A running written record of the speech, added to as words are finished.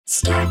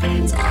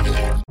Scarpins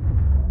Audio.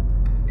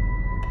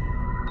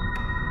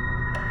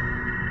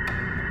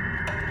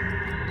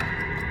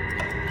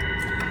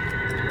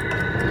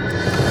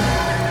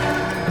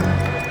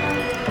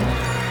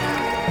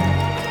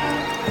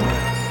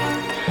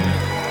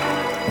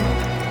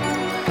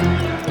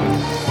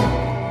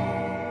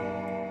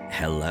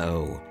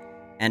 Hello,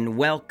 and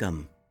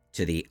welcome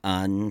to the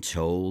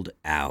Untold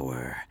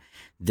Hour.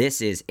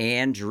 This is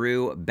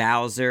Andrew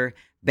Bowser,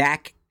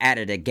 back at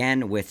it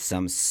again with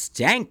some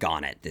stank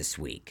on it this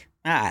week.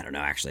 I don't know,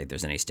 actually, if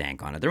there's any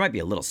stank on it. There might be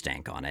a little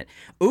stank on it.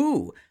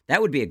 Ooh,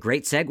 that would be a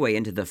great segue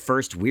into the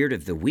first Weird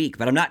of the Week,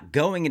 but I'm not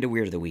going into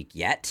Weird of the Week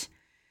yet.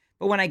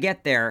 But when I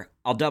get there,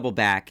 I'll double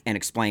back and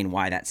explain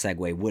why that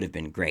segue would have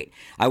been great.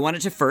 I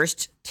wanted to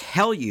first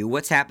tell you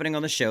what's happening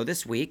on the show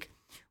this week.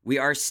 We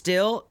are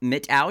still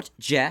without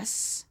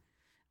Jess.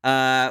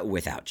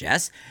 Without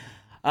Jess.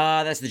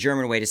 That's the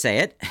German way to say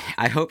it.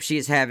 I hope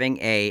she's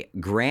having a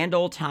grand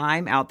old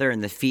time out there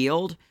in the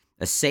field,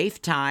 a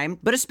safe time,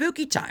 but a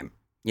spooky time.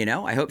 You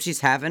know, I hope she's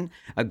having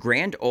a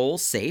grand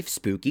old safe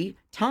spooky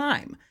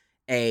time.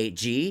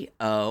 A-G-O-S-S-T,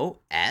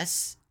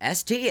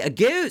 a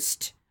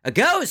ghost. A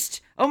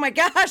ghost. Oh my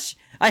gosh.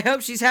 I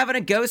hope she's having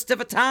a ghost of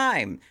a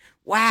time.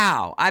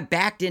 Wow. I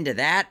backed into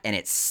that and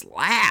it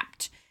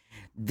slapped.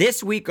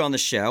 This week on the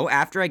show,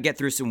 after I get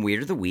through some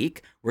Weird of the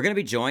Week, we're going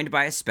to be joined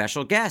by a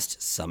special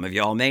guest. Some of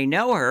y'all may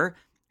know her.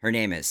 Her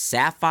name is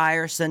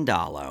Sapphire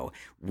Sandalo.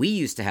 We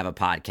used to have a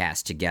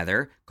podcast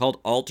together called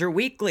Alter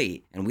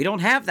Weekly, and we don't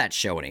have that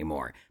show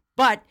anymore.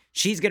 But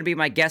she's going to be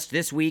my guest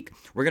this week.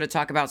 We're going to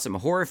talk about some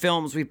horror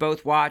films we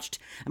both watched.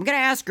 I'm going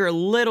to ask her a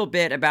little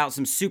bit about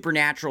some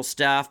supernatural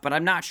stuff, but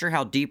I'm not sure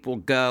how deep we'll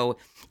go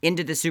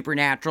into the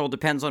supernatural.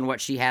 Depends on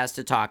what she has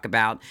to talk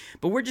about.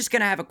 But we're just going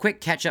to have a quick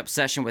catch-up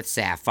session with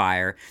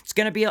Sapphire. It's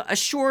going to be a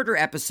shorter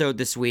episode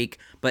this week,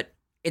 but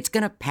it's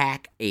going to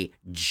pack a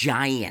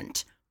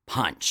giant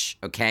punch,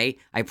 okay?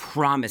 I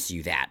promise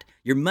you that.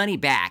 Your money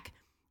back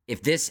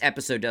if this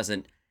episode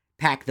doesn't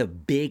pack the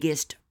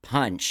biggest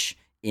punch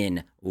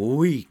in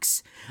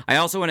weeks. I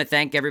also want to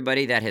thank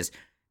everybody that has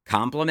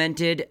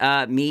complimented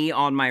me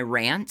on my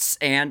rants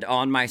and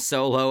on my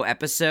solo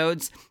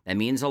episodes. That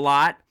means a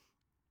lot.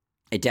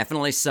 It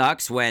definitely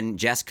sucks when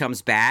Jess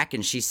comes back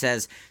and she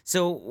says,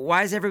 "So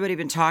why has everybody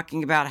been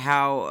talking about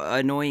how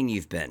annoying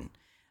you've been?"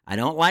 I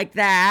don't like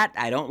that.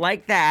 I don't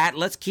like that.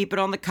 Let's keep it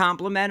on the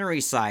complimentary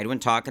side when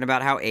talking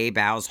about how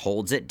A-Bows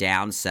holds it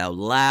down so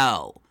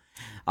low.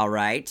 All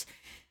right.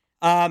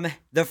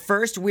 The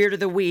first Weird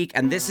of the Week,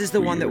 and this is the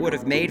one that would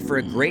have made for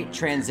a great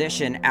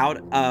transition out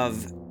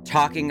of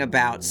talking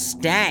about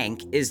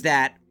stank, is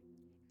that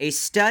a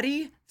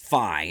study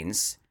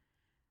finds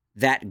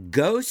that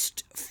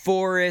ghost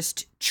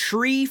forest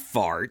tree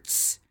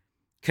farts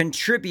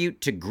contribute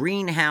to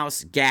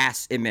greenhouse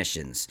gas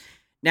emissions.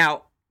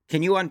 Now,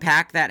 can you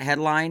unpack that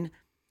headline?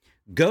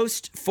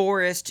 Ghost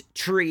forest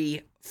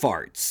tree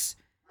farts.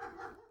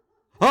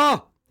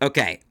 Oh!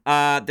 Okay,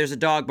 there's a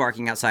dog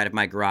barking outside of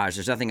my garage.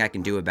 There's nothing I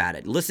can do about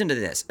it. Listen to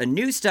this. A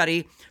new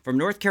study from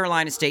North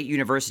Carolina State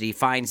University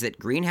finds that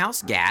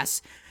greenhouse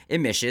gas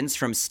emissions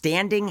from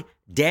standing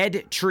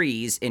dead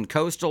trees in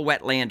coastal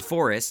wetland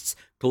forests,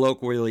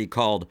 colloquially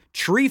called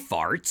tree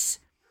farts,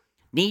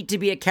 need to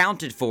be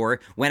accounted for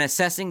when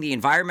assessing the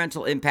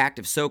environmental impact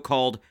of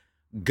so-called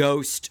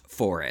ghost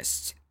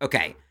forests.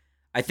 Okay,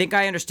 I think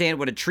I understand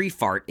what a tree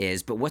fart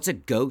is, but what's a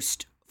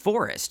ghost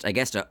forest? I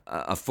guess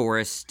a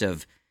forest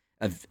of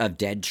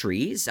dead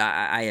trees,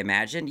 I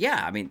imagine.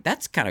 Yeah, I mean,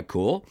 that's kind of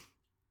cool.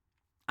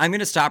 I'm going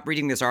to stop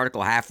reading this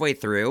article halfway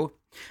through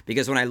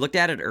because when I looked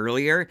at it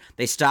earlier,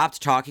 they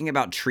stopped talking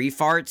about tree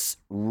farts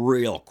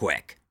real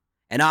quick.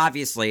 And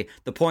obviously,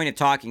 the point of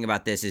talking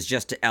about this is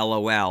just to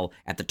LOL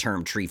at the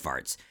term tree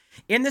farts.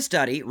 In the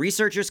study,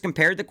 researchers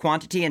compared the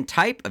quantity and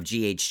type of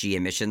GHG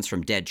emissions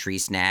from dead tree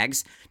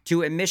snags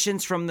to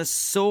emissions from the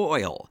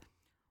soil.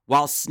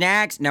 While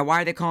snags, now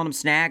why are they calling them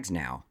snags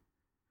now?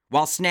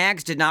 While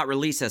snags did not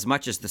release as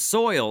much as the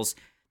soils,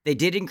 they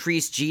did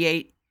increase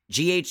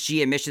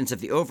GHG emissions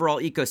of the overall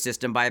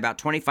ecosystem by about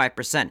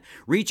 25%.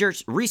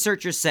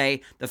 Researchers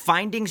say the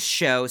findings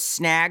show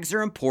snags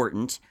are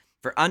important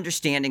for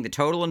understanding the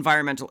total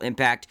environmental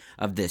impact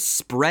of the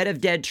spread of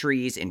dead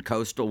trees in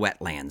coastal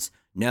wetlands,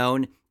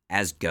 known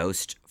as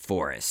ghost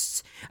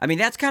forests. I mean,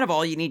 that's kind of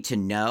all you need to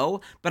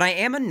know, but I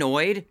am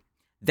annoyed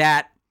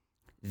that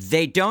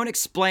they don't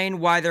explain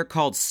why they're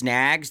called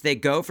snags. They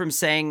go from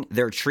saying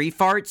they're tree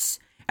farts,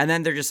 and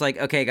then they're just like,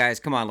 okay, guys,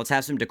 come on, let's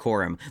have some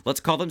decorum. Let's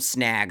call them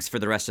snags for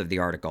the rest of the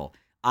article.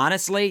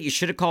 Honestly, you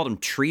should have called them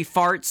tree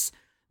farts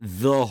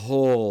the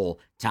whole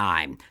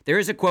time. There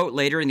is a quote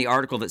later in the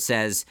article that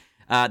says,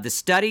 the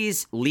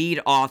study's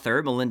lead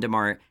author,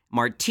 Melinda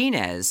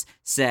Martinez,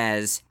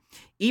 says,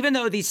 even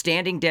though these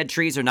standing dead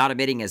trees are not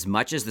emitting as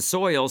much as the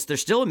soils, they're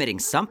still emitting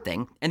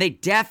something, and they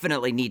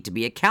definitely need to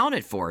be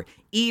accounted for.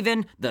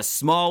 Even the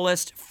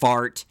smallest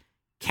fart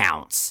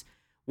counts.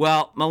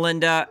 Well,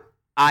 Melinda,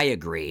 I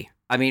agree.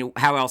 I mean,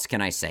 how else can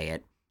I say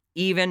it?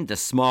 Even the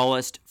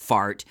smallest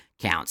fart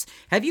counts.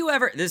 Have you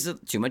ever, this is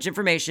too much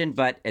information,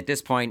 but at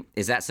this point,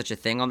 is that such a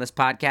thing on this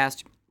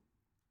podcast?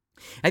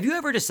 Have you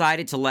ever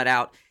decided to let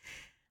out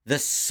the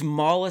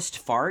smallest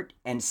fart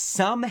and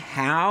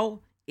somehow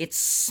it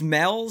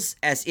smells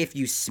as if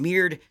you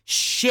smeared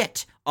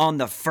shit on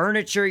the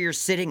furniture you're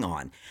sitting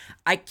on?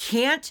 I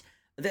can't.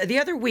 The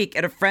other week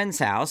at a friend's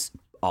house,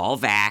 all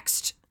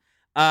vaxxed,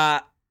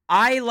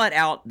 I let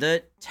out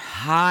the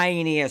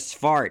tiniest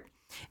fart,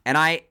 and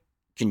I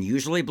can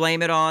usually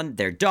blame it on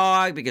their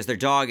dog because their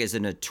dog is a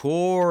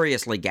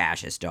notoriously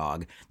gaseous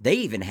dog. They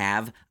even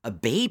have a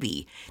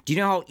baby. Do you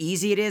know how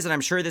easy it is? And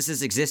I'm sure this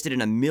has existed in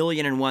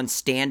 1,000,001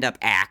 stand-up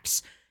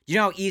acts. Do you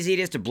know how easy it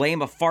is to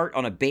blame a fart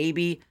on a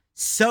baby?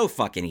 So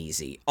fucking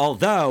easy.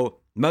 Although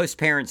most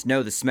parents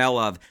know the smell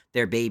of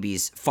their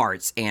baby's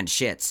farts and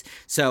shits.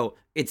 So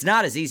it's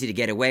not as easy to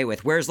get away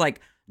with. Whereas like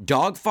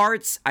dog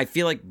farts, I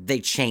feel like they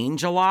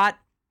change a lot.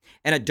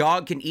 And a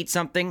dog can eat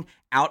something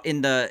out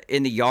in the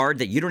yard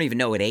that you don't even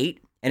know it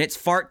ate, and its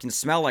fart can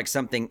smell like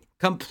something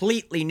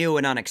completely new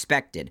and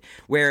unexpected.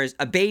 Whereas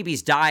a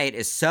baby's diet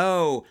is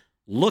so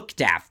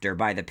looked after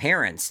by the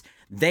parents,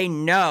 they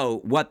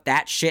know what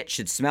that shit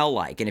should smell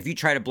like. And if you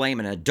try to blame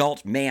an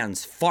adult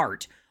man's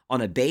fart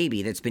on a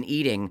baby that's been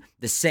eating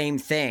the same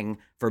thing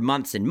for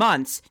months and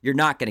months, you're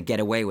not going to get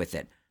away with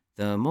it.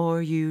 The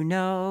more you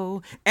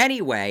know.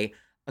 Anyway,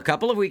 a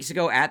couple of weeks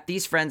ago at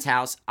these friends'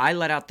 house, I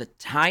let out the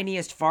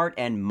tiniest fart,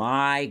 and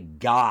my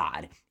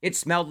God, it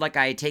smelled like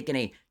I had taken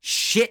a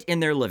shit in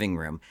their living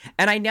room.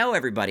 And I know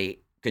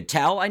everybody could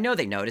tell. I know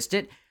they noticed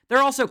it.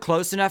 They're also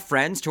close enough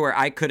friends to where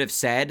I could have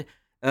said,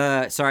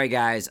 sorry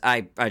guys,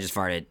 I just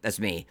farted. That's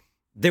me.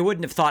 They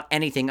wouldn't have thought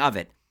anything of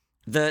it.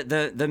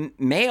 The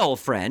male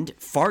friend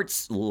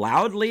farts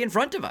loudly in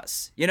front of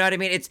us. You know what I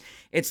mean?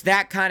 It's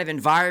that kind of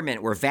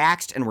environment. We're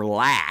vaxxed and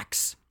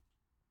relax.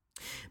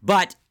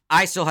 But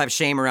I still have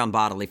shame around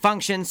bodily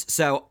functions,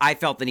 so I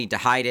felt the need to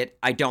hide it.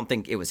 I don't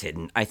think it was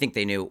hidden. I think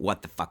they knew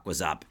what the fuck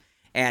was up.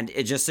 And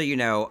just so you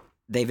know,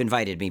 they've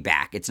invited me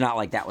back. It's not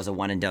like that was a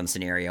one-and-done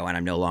scenario and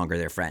I'm no longer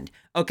their friend.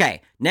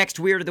 Okay,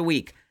 next Weird of the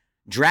Week.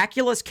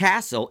 Dracula's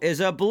Castle is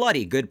a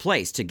bloody good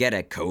place to get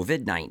a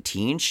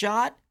COVID-19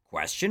 shot?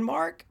 Question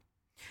mark?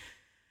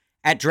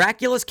 At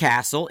Dracula's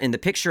Castle in the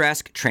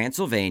picturesque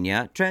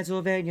Transylvania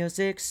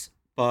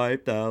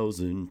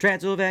 5,000,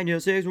 Transylvania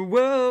 6,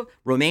 whoa.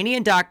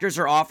 Romanian doctors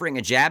are offering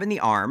a jab in the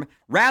arm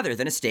rather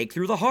than a stake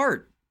through the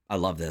heart. I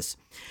love this.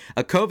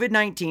 A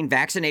COVID-19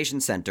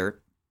 vaccination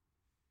center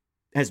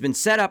has been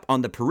set up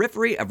on the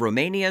periphery of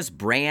Romania's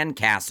Bran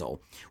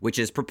Castle, which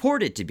is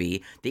purported to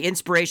be the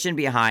inspiration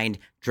behind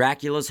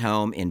Dracula's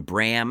home in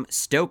Bram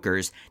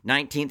Stoker's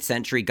 19th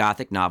century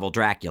Gothic novel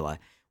Dracula.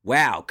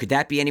 Wow, could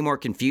that be any more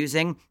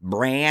confusing?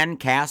 Bran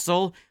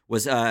Castle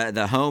was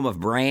the home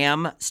of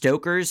Bram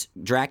Stoker's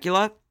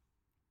Dracula.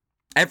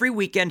 Every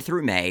weekend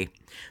through May,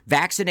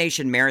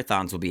 vaccination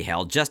marathons will be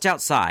held just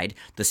outside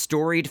the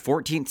storied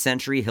 14th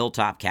century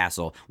hilltop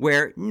castle,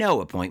 where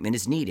no appointment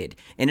is needed,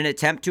 in an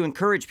attempt to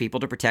encourage people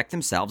to protect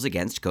themselves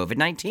against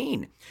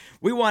COVID-19.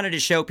 We wanted to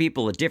show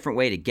people a different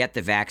way to get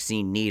the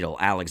vaccine needle,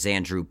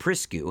 Alexandru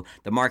Priscu,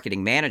 the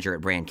marketing manager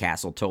at Bran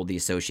Castle, told the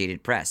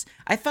Associated Press.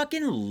 I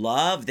fucking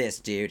love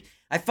this, dude.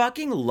 I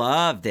fucking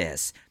love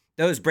this.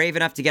 Those brave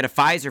enough to get a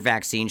Pfizer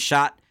vaccine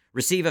shot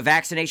receive a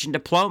vaccination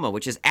diploma,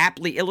 which is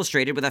aptly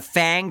illustrated with a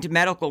fanged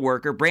medical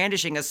worker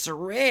brandishing a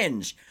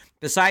syringe.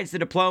 Besides the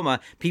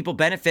diploma, people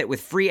benefit with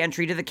free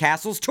entry to the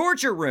castle's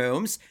torture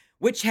rooms,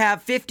 which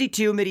have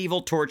 52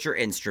 medieval torture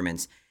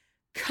instruments.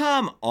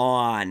 Come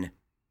on.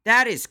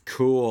 That is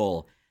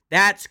cool.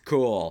 That's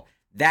cool.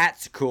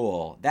 That's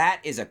cool. That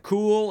is a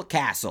cool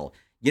castle.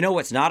 You know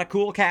what's not a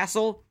cool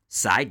castle?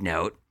 Side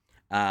note,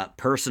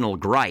 personal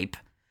gripe.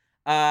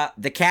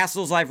 The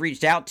castles I've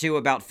reached out to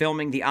about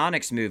filming the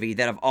Onyx movie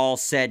that have all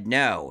said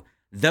no.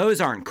 Those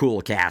aren't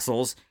cool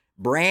castles.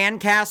 Bran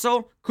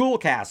Castle, cool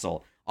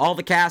castle. All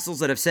the castles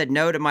that have said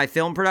no to my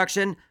film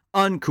production,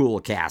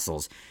 uncool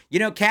castles. You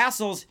know,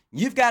 castles,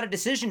 you've got a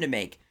decision to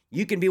make.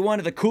 You can be one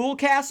of the cool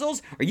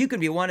castles, or you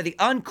can be one of the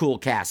uncool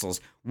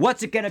castles.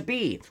 What's it gonna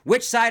be?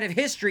 Which side of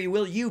history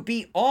will you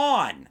be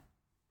on?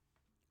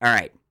 All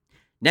right,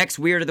 next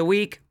Weird of the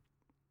Week.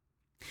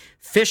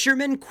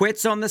 Fisherman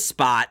quits on the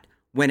spot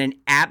when an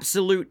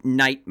absolute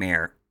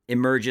nightmare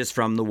emerges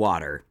from the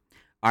water.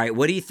 All right,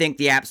 what do you think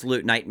the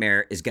absolute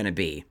nightmare is going to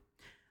be?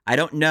 I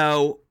don't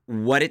know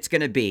what it's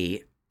going to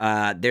be.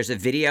 There's a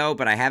video,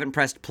 but I haven't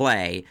pressed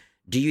play.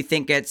 Do you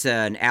think it's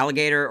an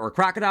alligator or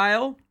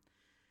crocodile?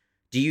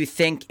 Do you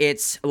think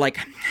it's like,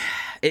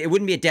 it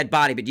wouldn't be a dead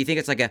body, but do you think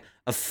it's like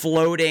a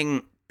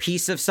floating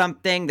piece of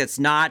something that's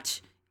not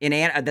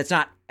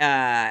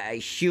a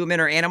human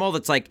or animal,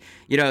 that's like,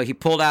 you know, he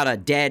pulled out a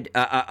dead,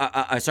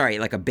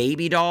 like a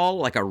baby doll,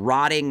 like a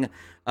rotting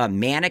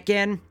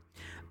mannequin?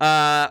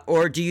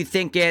 Or do you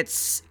think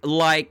it's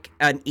like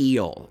an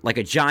eel, like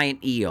a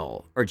giant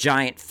eel or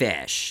giant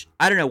fish?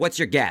 I don't know. What's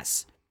your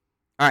guess?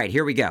 All right,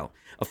 here we go.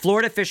 A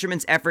Florida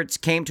fisherman's efforts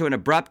came to an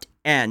abrupt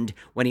end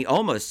when he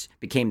almost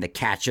became the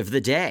catch of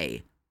the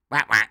day.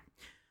 Wah, wah.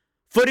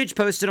 Footage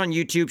posted on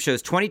YouTube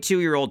shows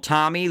 22-year-old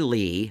Tommy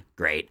Lee,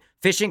 great,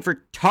 fishing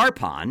for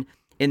tarpon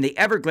in the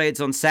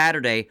Everglades on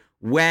Saturday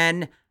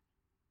when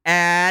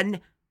an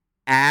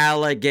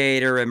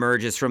alligator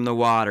emerges from the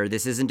water.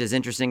 This isn't as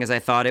interesting as I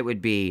thought it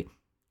would be.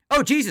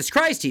 "Oh, Jesus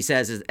Christ," he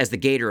says as the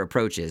gator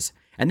approaches.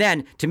 And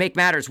then, to make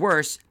matters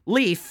worse,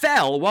 Lee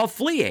fell while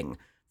fleeing.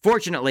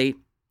 Fortunately,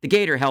 the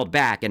gator held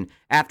back and,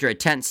 after a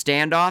tense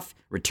standoff,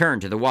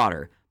 returned to the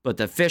water. But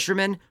the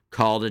fisherman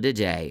called it a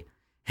day.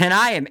 "And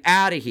I am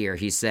out of here,"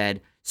 he said.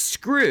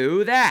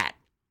 "Screw that."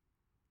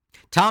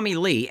 Tommy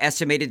Lee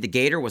estimated the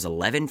gator was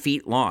 11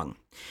 feet long.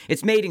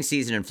 It's mating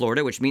season in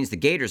Florida, which means the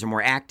gators are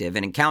more active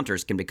and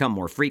encounters can become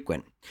more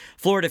frequent.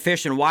 Florida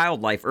Fish and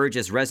Wildlife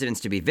urges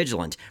residents to be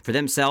vigilant for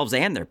themselves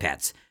and their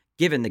pets,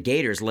 given the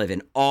gators live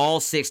in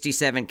all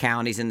 67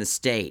 counties in the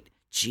state.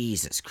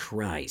 Jesus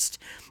Christ.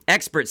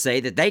 Experts say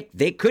that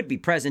they could be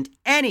present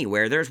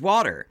anywhere there's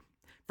water.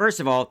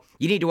 First of all,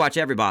 you need to watch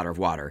every bottle of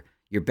water.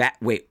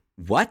 Wait,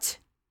 what?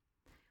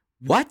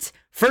 What?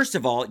 First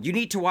of all, you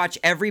need to watch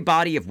every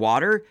body of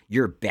water.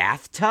 Your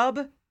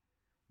bathtub?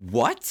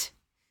 What?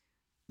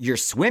 Your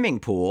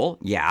swimming pool?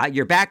 Yeah.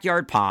 Your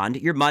backyard pond,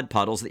 your mud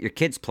puddles that your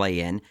kids play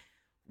in.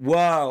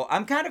 Whoa,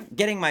 I'm kind of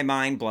getting my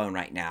mind blown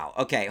right now.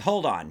 Okay,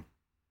 hold on.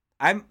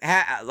 My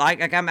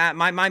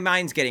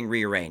mind's getting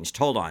rearranged.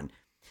 Hold on.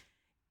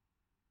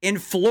 In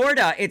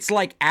Florida, it's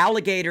like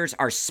alligators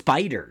are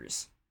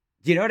spiders.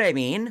 Do you know what I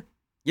mean?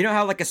 You know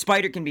how like a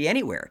spider can be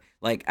anywhere?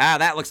 Like,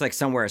 that looks like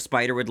somewhere a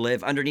spider would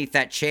live, underneath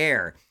that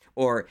chair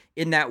or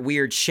in that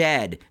weird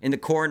shed in the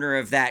corner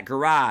of that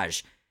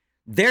garage.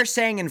 They're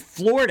saying in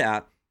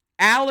Florida,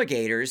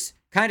 alligators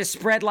kind of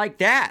spread like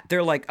that.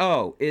 They're like,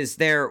 "Oh, is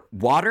there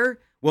water?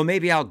 Well,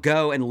 maybe I'll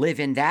go and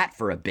live in that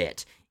for a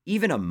bit."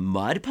 Even a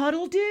mud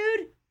puddle,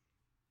 dude?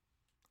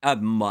 A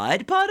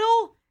mud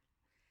puddle?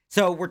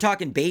 So we're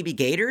talking baby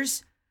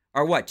gators?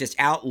 Or what, just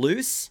out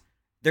loose?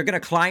 They're going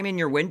to climb in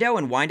your window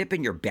and wind up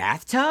in your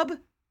bathtub?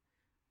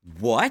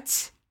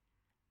 What?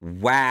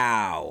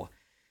 Wow.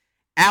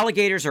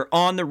 Alligators are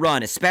on the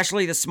run,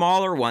 especially the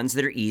smaller ones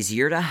that are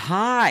easier to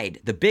hide.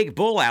 The big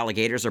bull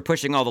alligators are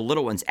pushing all the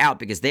little ones out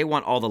because they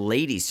want all the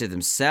ladies to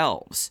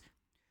themselves.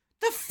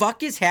 The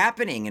fuck is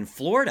happening in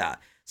Florida?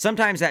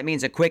 Sometimes that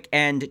means a quick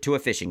end to a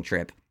fishing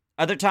trip.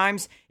 Other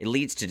times, it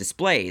leads to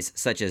displays,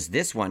 such as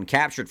this one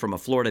captured from a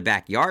Florida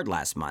backyard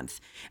last month.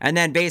 And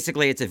then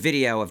basically it's a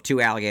video of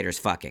two alligators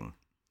fucking.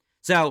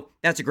 So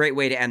that's a great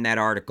way to end that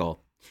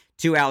article.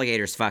 Two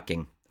alligators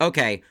fucking.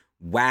 Okay,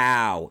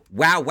 wow.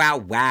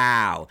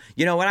 Wow.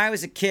 You know, when I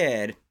was a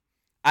kid,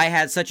 I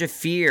had such a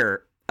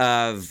fear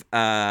of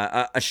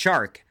a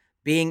shark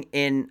being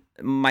in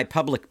my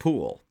public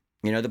pool.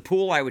 You know, the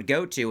pool I would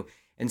go to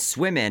and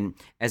swim in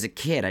as a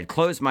kid. I'd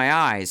close my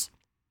eyes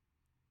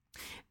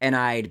and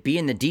I'd be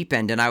in the deep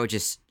end and I'd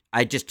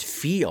just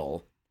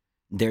feel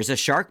there's a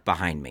shark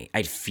behind me.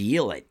 I'd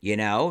feel it, you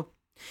know?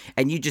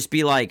 And you'd just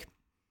be like,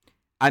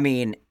 I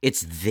mean,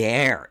 it's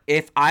there.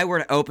 If I were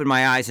to open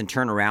my eyes and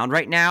turn around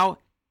right now,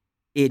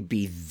 it'd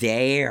be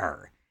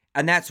there.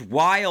 And that's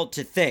wild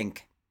to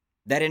think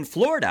that in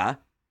Florida,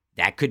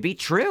 that could be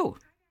true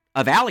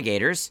of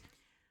alligators.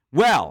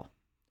 Well,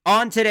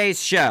 on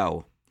today's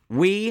show,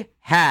 we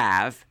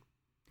have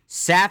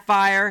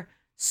Sapphire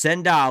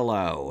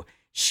Sandalo.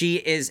 She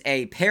is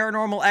a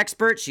paranormal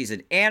expert. She's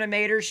an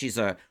animator. She's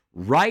a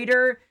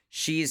writer.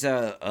 She's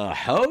a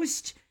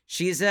host.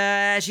 She's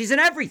an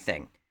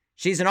everything.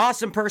 She's an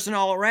awesome person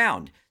all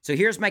around. So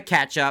here's my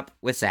catch up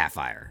with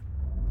Sapphire.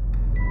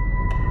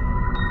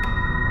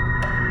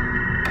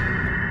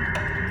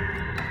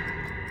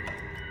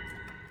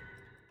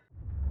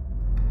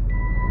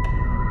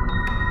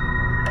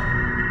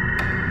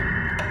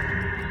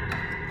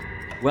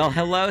 Well,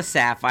 hello,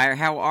 Sapphire.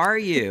 How are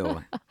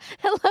you?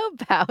 Hello,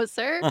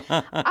 Bowser.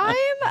 I'm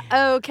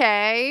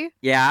okay.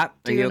 Yeah,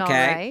 are you Doing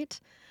okay?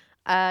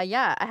 all right.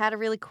 Yeah, I had a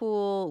really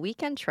cool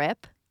weekend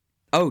trip.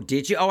 Oh,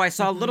 did you? Oh, I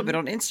saw a little bit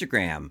on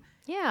Instagram.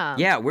 Yeah.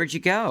 Yeah, where'd you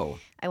go?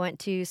 I went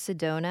to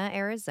Sedona,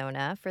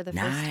 Arizona for the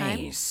first time.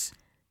 Nice.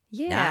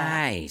 Yeah.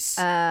 Nice.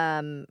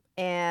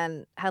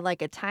 And had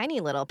like a tiny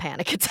little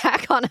panic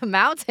attack on a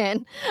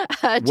mountain.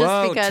 Just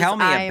Whoa, because tell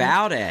me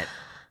about it.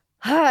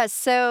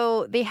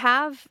 So they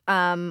have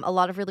a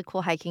lot of really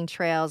cool hiking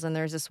trails, and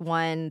there's this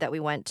one that we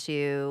went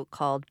to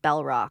called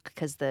Bell Rock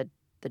because the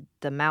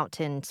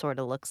mountain sort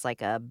of looks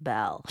like a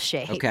bell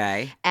shape.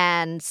 Okay.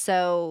 And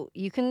so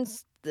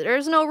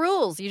there's no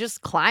rules. You just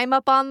climb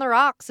up on the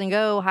rocks and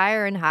go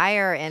higher and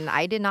higher. And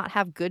I did not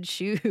have good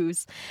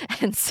shoes.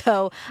 And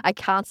so I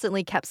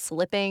constantly kept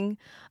slipping.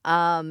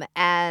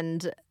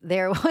 And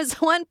there was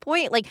one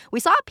point, like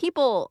we saw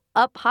people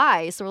up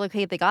high. So we're like,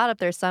 hey, they got up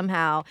there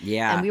somehow.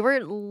 Yeah. And we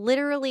were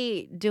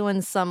literally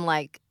doing some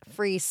like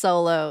free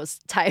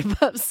solos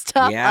type of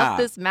stuff up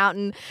this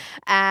mountain.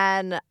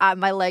 And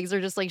my legs are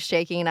just like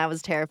shaking. And I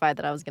was terrified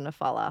that I was going to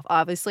fall off.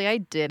 Obviously, I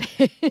did.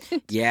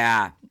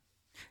 Yeah.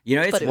 You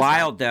know, it's It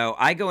wild, though.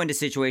 I go into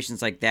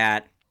situations like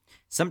that,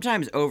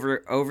 sometimes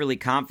overly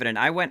confident.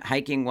 I went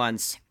hiking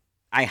once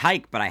I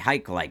hike, but I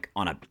hike like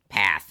on a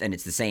path, and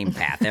it's the same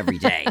path every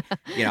day.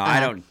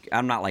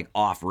 I'm not like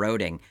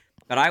off-roading.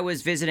 But I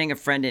was visiting a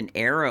friend in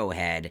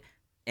Arrowhead,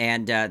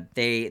 and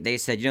they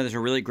said, there's a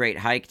really great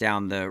hike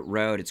down the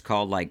road. It's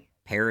called like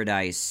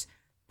Paradise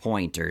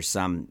Point or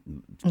some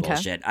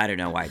bullshit. I don't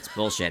know why it's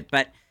bullshit,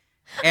 but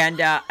and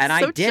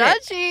I did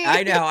judgy.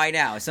 it. I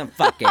know, some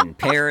fucking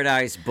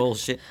paradise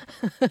bullshit.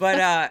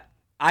 But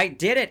I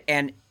did it,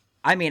 and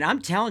I mean,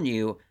 I'm telling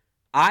you,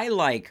 I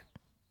like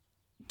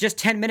just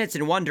 10 minutes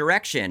in one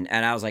direction,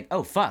 and I was like,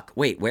 oh fuck,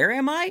 wait, where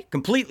am I?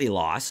 Completely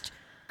lost.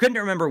 Couldn't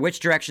remember which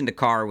direction the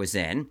car was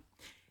in.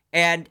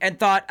 And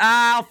thought,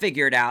 I'll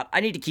figure it out. I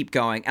need to keep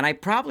going. And I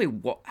probably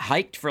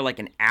hiked for like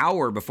an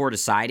hour before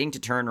deciding to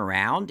turn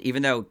around,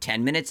 even though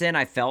 10 minutes in,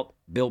 I felt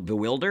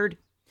bewildered.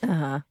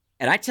 Uh-huh.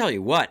 And I tell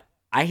you what,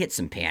 I hit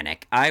some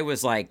panic. I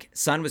was like,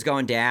 sun was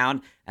going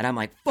down, and I'm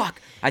like,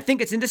 fuck, I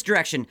think it's in this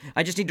direction.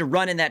 I just need to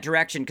run in that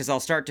direction because I'll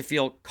start to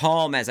feel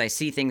calm as I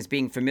see things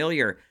being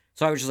familiar.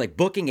 So I was just like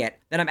booking it.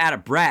 Then I'm out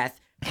of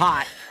breath,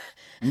 hot,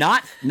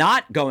 not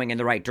going in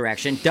the right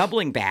direction,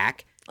 doubling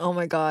back. Oh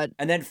my God.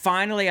 And then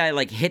finally I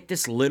like hit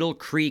this little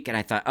creek, and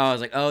I thought, I was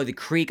like, the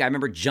creek. I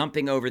remember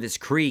jumping over this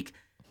creek,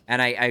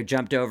 and I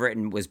jumped over it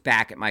and was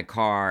back at my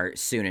car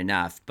soon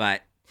enough.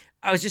 But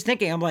I was just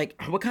thinking, I'm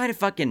like, what kind of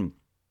fucking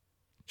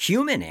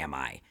human am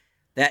I?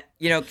 That,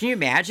 can you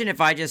imagine if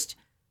I just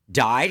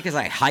died because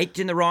I hiked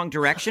in the wrong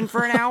direction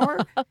for an hour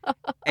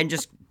and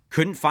just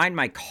couldn't find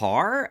my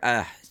car?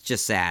 It's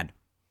just sad.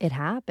 It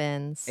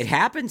happens. It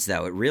happens,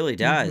 though. It really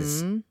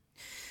does. Mm-hmm.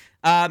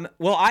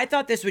 Well, I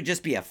thought this would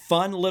just be a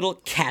fun little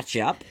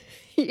catch-up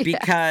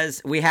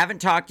because we haven't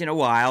talked in a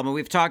while. I mean,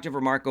 we've talked over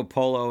Marco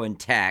Polo and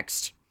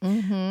text,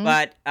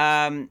 but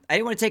I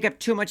didn't want to take up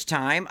too much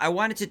time. I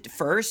wanted to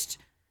first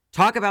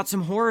talk about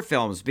some horror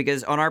films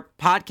because on our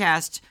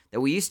podcast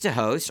that we used to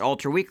host,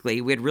 Ultra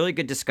Weekly, we had really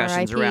good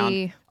discussions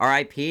around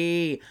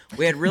R.I.P.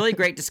 We had really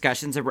great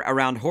discussions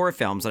around horror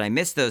films, and I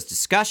missed those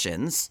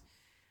discussions.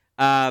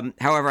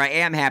 However, I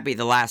am happy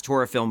the last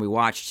horror film we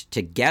watched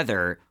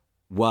together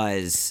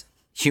was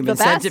Human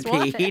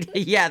Centipede.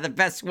 Yeah, the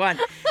best one.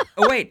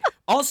 Oh, wait.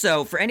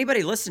 Also, for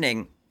anybody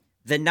listening,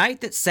 the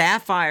night that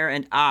Sapphire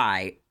and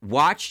I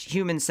watched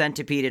Human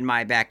Centipede in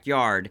my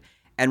backyard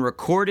and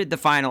recorded the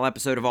final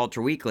episode of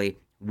Ultra Weekly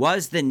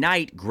was the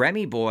night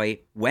Gremmy Boy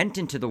went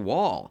into the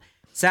wall.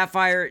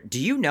 Sapphire, do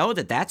you know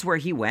that that's where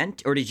he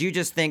went? Or did you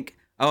just think,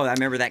 I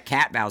remember that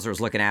cat Bowser was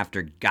looking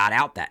after got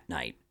out that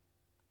night?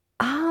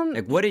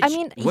 What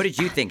did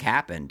you think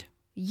happened?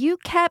 You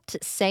kept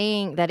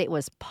saying that it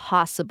was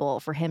possible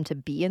for him to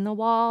be in the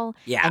wall.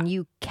 Yeah. And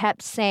you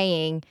kept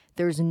saying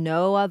there's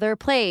no other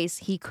place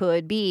he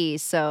could be.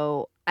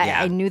 So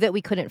I knew that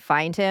we couldn't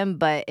find him,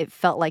 but it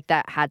felt like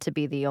that had to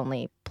be the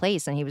only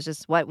place. And he was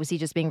just, was he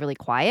just being really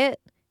quiet?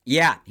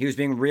 Yeah, he was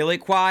being really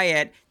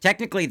quiet.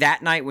 Technically,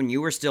 that night when you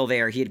were still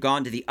there, he had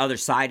gone to the other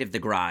side of the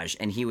garage,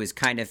 and he was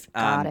kind of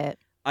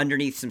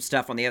underneath some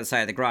stuff on the other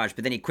side of the garage.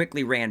 But then he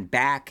quickly ran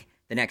back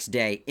the next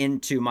day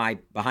into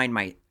behind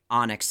my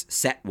Onyx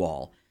set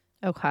wall.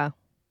 Okay.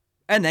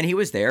 And then he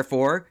was there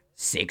for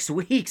 6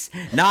 weeks.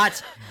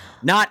 Not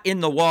in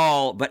the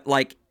wall, but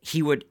like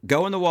he would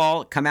go in the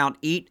wall, come out,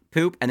 eat,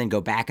 poop, and then go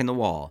back in the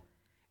wall.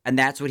 And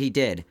that's what he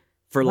did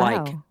for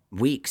like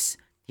weeks.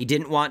 He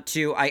didn't want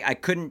to. I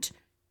couldn't.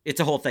 It's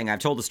a whole thing. I've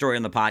told the story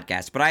on the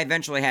podcast, but I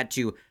eventually had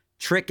to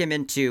trick him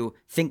into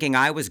thinking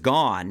I was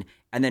gone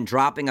and then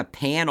dropping a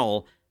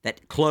panel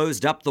that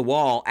closed up the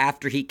wall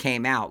after he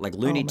came out, like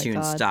Looney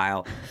Tunes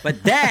style.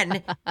 But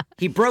then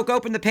he broke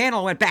open the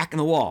panel and went back in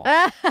the wall.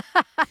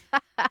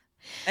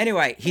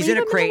 Anyway, he's in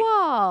a crate.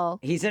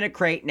 He's in a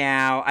crate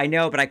now. I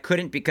know, but I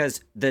couldn't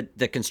because the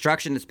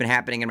construction that's been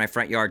happening in my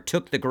front yard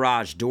took the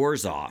garage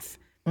doors off.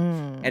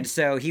 And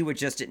so he would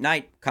just at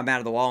night come out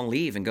of the wall and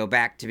leave and go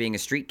back to being a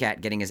street cat,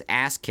 getting his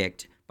ass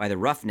kicked by the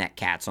roughneck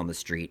cats on the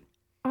street.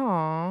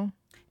 Aww.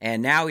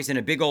 And now he's in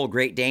a big old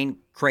Great Dane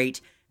crate.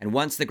 And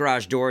once the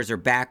garage doors are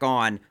back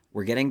on,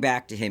 we're getting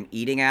back to him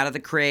eating out of the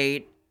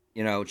crate,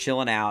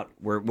 chilling out.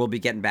 We'll be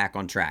getting back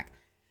on track.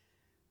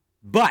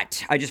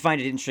 But I just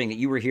find it interesting that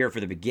you were here for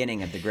the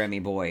beginning of the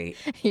Gremmy Boy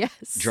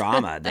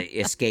drama, the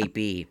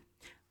escapee.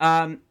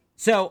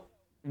 So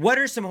what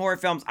are some horror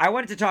films? I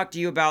wanted to talk to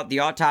you about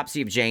The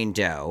Autopsy of Jane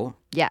Doe.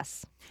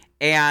 Yes.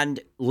 And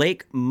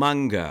Lake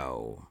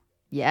Mungo.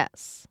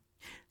 Yes.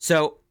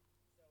 So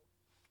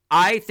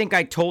I think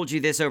I told you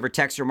this over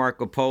text or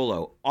Marco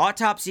Polo.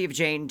 Autopsy of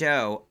Jane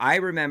Doe, I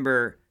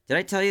remember, did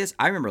I tell you this?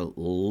 I remember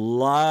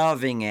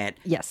loving it.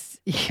 Yes.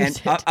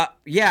 And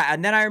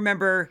and then I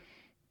remember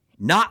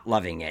not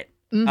loving it.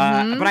 But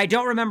I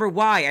don't remember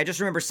why. I just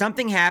remember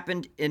something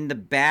happened in the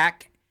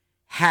back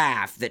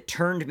half that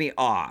turned me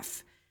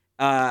off.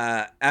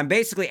 I'm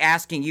basically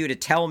asking you to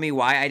tell me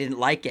why I didn't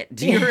like it.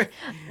 Did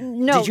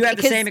you have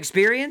the same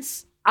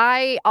experience?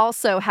 I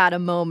also had a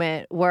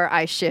moment where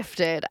I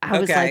shifted. I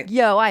was like, Okay.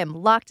 yo, I am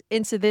locked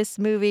into this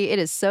movie. It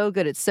is so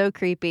good. It's so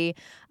creepy.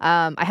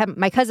 I have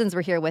my cousins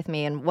were here with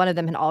me, and one of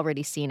them had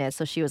already seen it.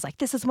 So she was like,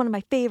 this is one of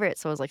my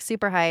favorites. So I was like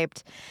super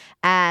hyped.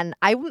 And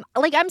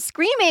I'm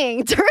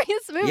screaming during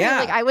this movie. Yeah.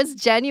 Like I was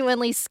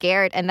genuinely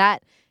scared. And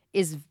that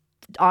is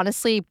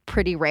honestly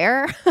pretty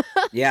rare.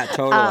 Yeah,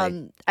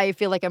 totally. I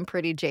feel like I'm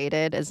pretty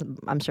jaded, as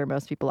I'm sure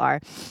most people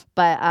are.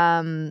 But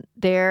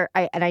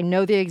I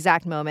know the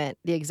exact moment.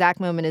 The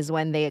exact moment is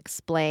when they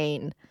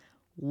explain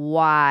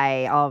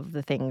why all of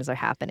the things are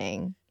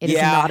happening. It is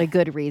Yeah. not a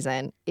good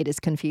reason. It is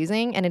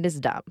confusing and it is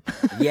dumb.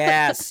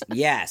 Yes,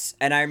 yes.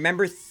 And I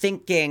remember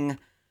thinking,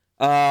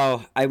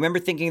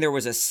 there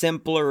was a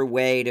simpler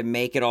way to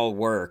make it all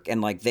work.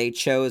 And like they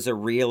chose a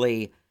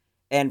really,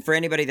 and for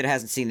anybody that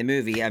hasn't seen the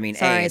movie, I mean,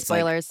 Sorry, it's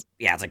spoilers.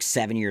 it's like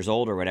 7 years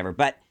old or whatever.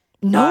 But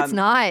No, it's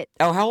not.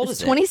 oh, how old It's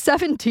is it?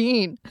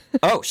 2017.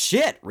 Oh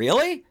shit,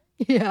 really?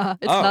 Yeah,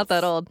 it's not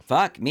that old.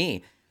 Fuck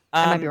me.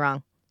 I might be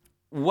wrong.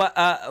 What?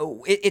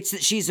 It's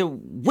that she's a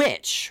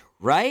witch,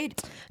 right?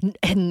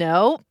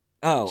 No.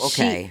 Oh,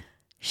 okay.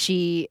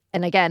 She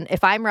and again,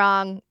 if I'm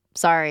wrong,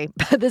 sorry,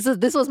 but this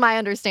was my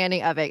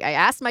understanding of it. I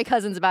asked my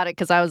cousins about it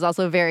because I was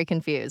also very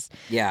confused.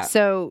 Yeah.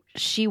 So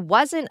she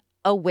wasn't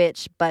a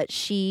witch, but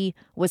she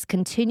was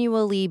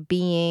continually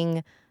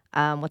being,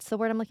 what's the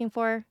word I'm looking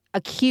for?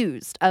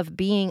 Accused of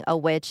being a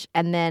witch,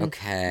 and then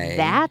Okay.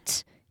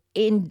 that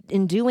in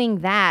doing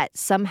that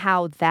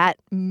somehow that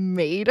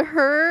made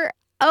her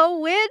a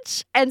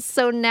witch, and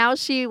so now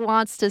she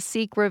wants to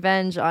seek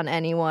revenge on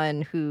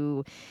anyone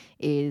who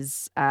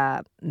is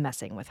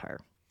messing with her.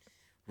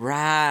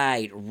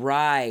 Right.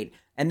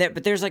 And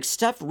but there's like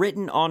stuff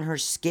written on her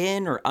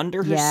skin or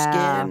under her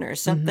Yeah. skin or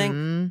something.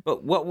 Mm-hmm.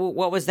 But what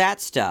was that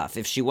stuff?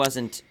 If she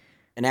wasn't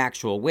an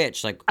actual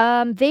witch, like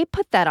They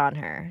put that on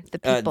her. The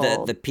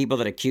people. the people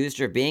that accused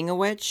her of being a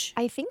witch.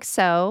 I think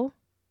so.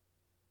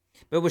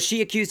 But was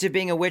she accused of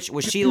being a witch?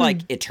 Was she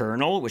like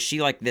eternal? Was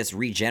she like this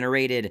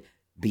regenerated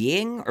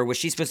being, or was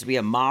she supposed to be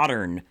a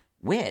modern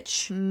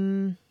witch?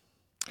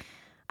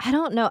 I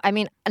don't know. I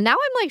mean, now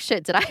I'm like,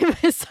 shit, did I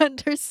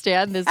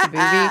misunderstand this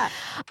movie?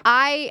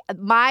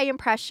 My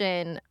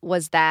impression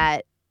was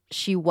that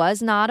she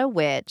was not a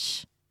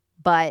witch,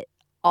 but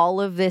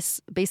all of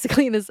this,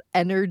 basically this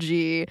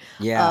energy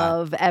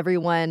of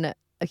everyone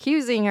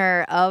accusing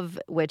her of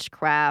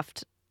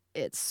witchcraft,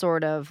 it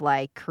sort of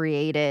like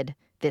created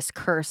this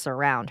curse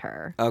around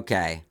her.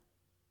 Okay.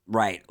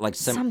 Right. Like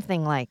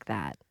Something like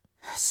that.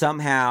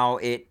 Somehow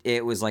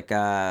it was like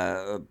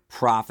a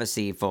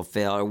prophecy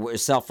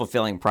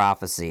self-fulfilling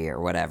prophecy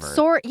or whatever.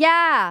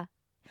 Yeah.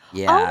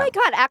 Yeah. Oh my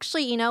God.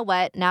 Actually, you know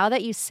what? Now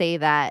that you say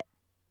that,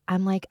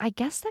 I'm like, I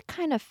guess that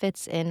kind of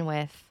fits in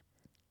with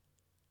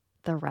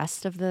the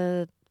rest of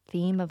the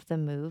theme of the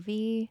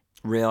movie.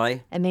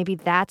 Really? And maybe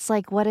that's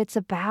like what it's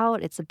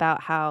about. It's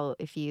about how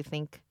if you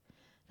think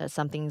that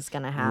something's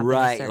going to happen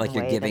Right, a certain like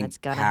you're way, giving then it's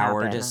gonna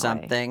power happen to in a way.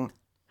 something.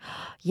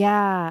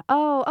 Yeah.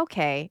 Oh,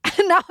 okay.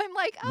 Now I'm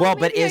like, oh, Well,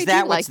 but maybe is I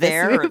that do what's like this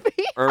there?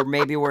 movie. Or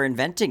maybe we're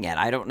inventing it.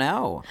 I don't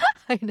know.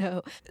 I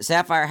know.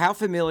 Sapphire, how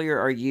familiar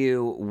are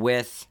you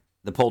with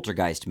the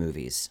Poltergeist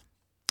movies?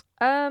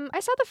 I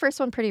saw the first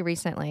one pretty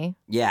recently.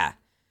 Yeah.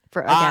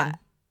 Again.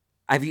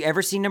 Have you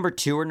ever seen number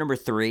 2 or number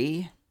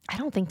 3? I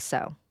don't think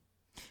so.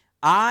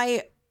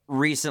 I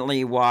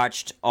recently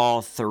watched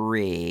all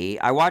 3.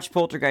 I watched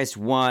Poltergeist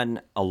 1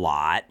 a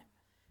lot.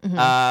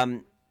 Mm-hmm.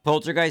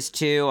 Poltergeist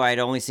 2, I'd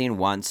only seen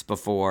once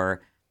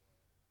before.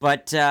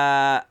 But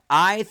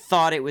I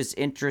thought it was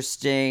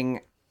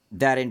interesting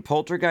that in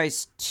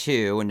Poltergeist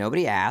 2, and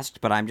nobody asked,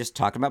 but I'm just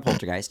talking about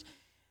Poltergeist.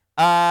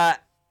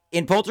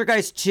 In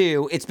Poltergeist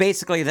 2, it's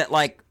basically that,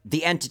 like,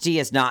 the entity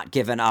has not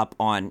given up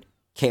on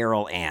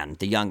Carol Ann,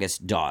 the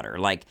youngest daughter.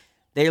 Like,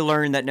 they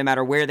learn that no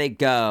matter where they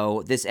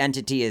go, this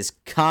entity is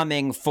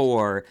coming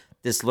for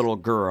this little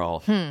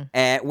girl.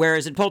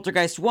 Whereas in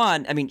Poltergeist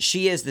 1, I mean,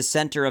 she is the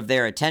center of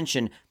their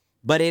attention,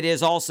 but it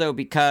is also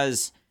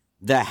because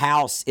the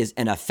house is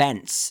an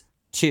offense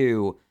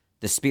to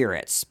the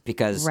spirits,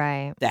 because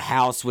the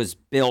house was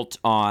built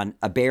on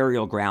a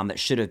burial ground that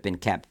should have been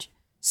kept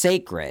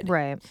sacred.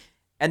 Right.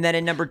 And then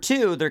in number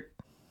 2, they're...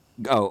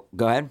 Oh,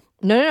 go ahead.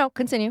 No,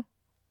 continue.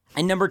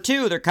 In number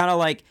 2, they're kind of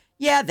like,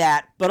 yeah,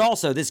 that, but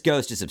also this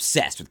ghost is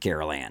obsessed with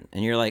Carol Ann.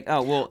 And you're like,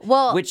 oh,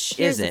 well which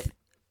is it?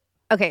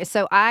 Okay,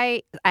 so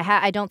I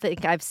don't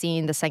think I've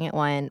seen the second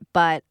one,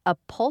 but a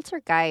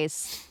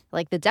poltergeist,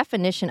 like the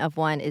definition of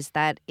one is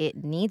that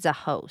it needs a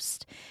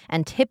host.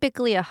 And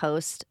typically a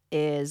host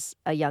is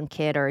a young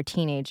kid or a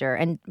teenager.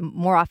 And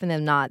more often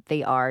than not,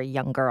 they are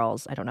young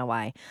girls. I don't know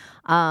why.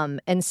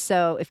 And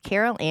so if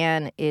Carol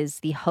Ann is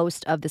the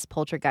host of this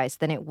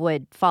poltergeist, then it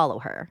would follow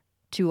her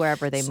to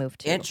wherever they move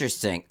to.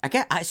 Interesting.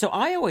 So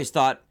I always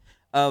thought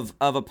of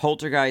a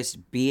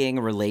poltergeist being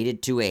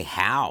related to a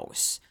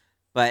house.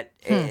 But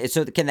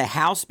so can the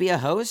house be a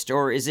host,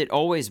 or is it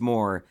always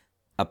more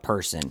a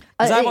person?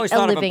 Because I've always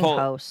thought a living of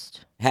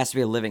host. It has to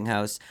be a living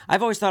host.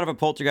 I've always thought of a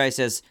poltergeist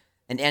as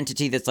an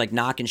entity that's like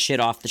knocking shit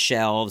off the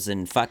shelves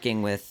and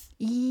fucking with.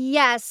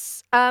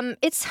 Yes.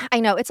 I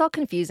know it's all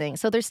confusing.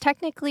 So there's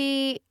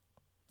technically,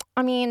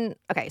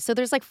 okay, so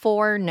there's like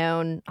 4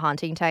 known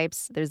haunting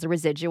types. There's the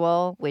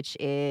residual, which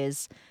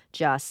is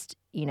just,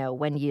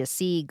 when you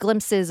see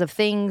glimpses of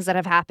things that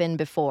have happened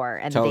before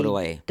and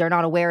Totally. they're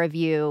not aware of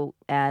you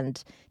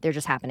and they're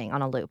just happening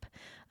on a loop.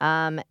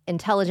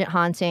 Intelligent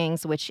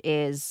hauntings, which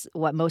is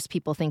what most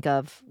people think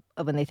of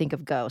when they think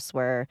of ghosts,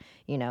 where,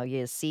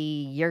 you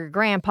see your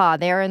grandpa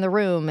there in the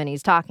room and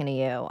he's talking to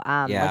you.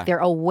 Like they're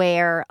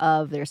aware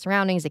of their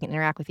surroundings. They can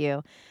interact with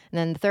you. And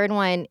then the third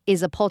one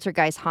is a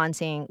poltergeist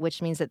haunting,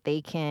 which means that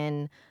they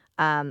can,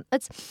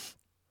 most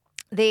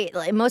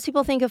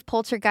people think of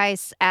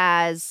poltergeists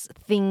as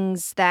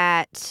things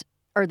that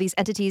are these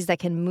entities that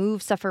can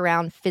move stuff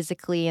around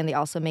physically, and they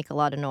also make a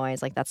lot of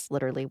noise. Like that's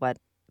literally what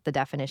the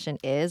definition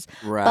is.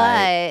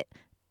 Right. But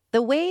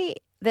the way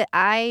that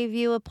I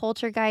view a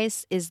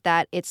poltergeist is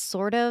that it's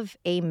sort of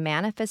a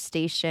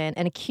manifestation,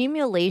 an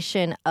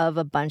accumulation of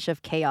a bunch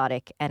of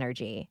chaotic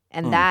energy.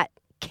 And that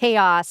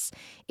chaos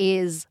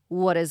is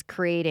what is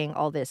creating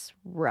all this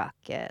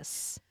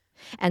ruckus.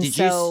 And Did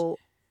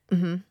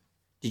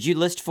Did you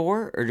list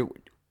 4? Or the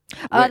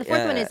fourth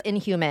one is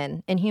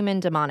inhuman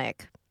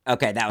demonic.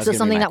 Okay, that was so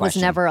something be my that question.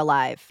 was never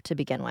alive to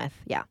begin with.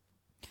 Yeah.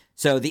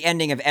 So the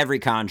ending of every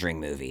Conjuring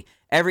movie.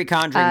 Every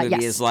Conjuring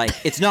movie is like,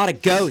 it's not a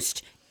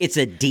ghost, it's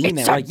a demon.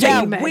 It's a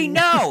demon. Yeah, we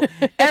know.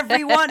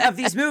 Every one of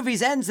these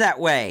movies ends that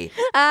way.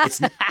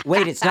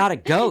 It's not a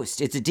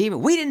ghost, it's a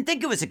demon. We didn't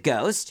think it was a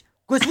ghost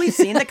because we've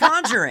seen The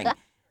Conjuring.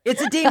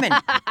 It's a demon.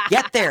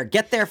 Get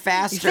there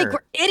faster. You think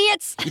we're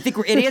idiots? You think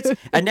we're idiots?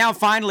 And now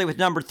finally with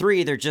number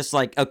 3, they're just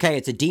like, okay,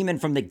 it's a demon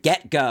from the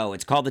get-go.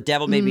 It's called The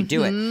Devil Made Me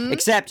Do It.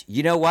 Except,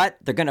 you know what?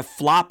 They're going to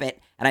flop it.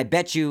 And I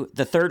bet you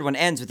the third one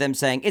ends with them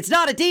saying, it's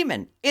not a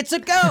demon. It's a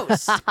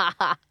ghost.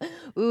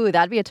 Ooh,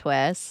 that'd be a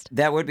twist.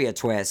 That would be a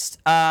twist.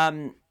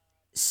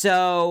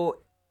 So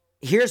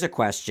here's a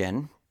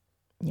question.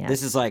 Yeah.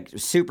 This is like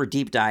super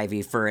deep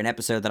divey for an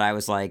episode that I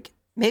was like,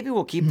 maybe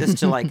we'll keep this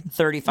to like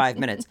 35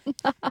 minutes.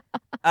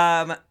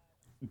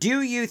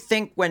 Do you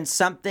think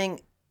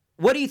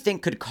what do you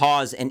think could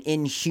cause an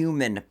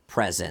inhuman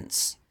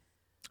presence?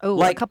 Oh,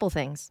 like, a couple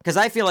things. Because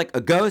I feel like a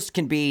ghost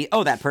can be,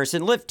 that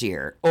person lived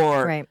here.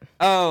 Or, right.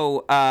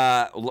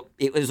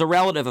 It was a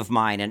relative of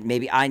mine and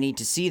maybe I need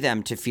to see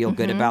them to feel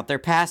good about their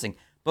passing.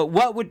 But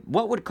what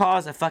would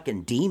cause a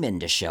fucking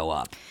demon to show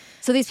up?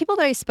 So these people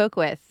that I spoke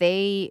with,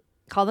 they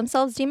call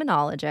themselves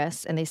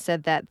demonologists, and they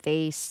said that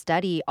they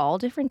study all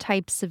different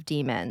types of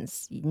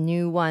demons,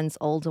 new ones,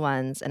 old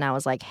ones. And I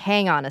was like,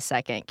 hang on a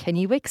second. Can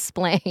you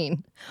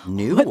explain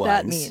what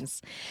that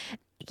means?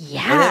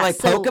 Yeah. Are they like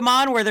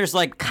Pokemon where there's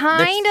like...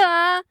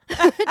 Kinda.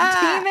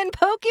 Demon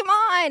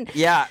Pokemon.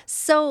 Yeah.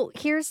 So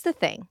here's the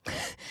thing.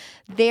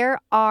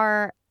 There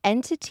are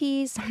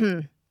entities...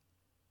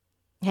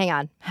 Hang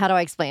on. How do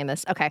I explain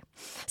this? Okay.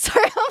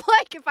 Sorry, I'm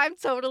like, if I'm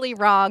totally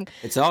wrong.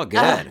 It's all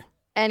good.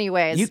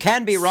 Anyways. You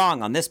can be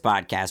wrong on this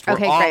podcast.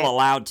 We're all great.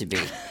 allowed to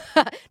be.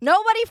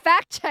 Nobody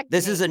fact check.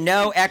 This is a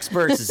no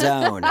experts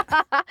zone.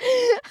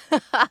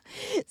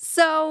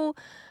 So,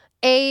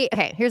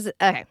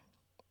 okay.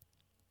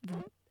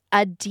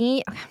 A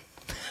demon.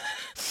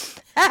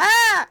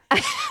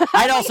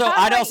 I'd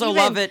also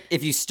love it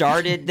if you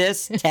started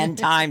this 10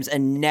 times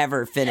and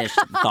never finished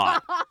the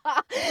thought.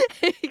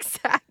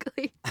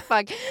 Exactly.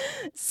 Fuck.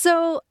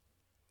 So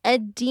a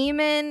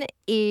demon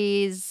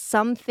is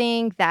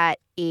something that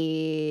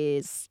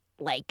is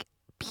like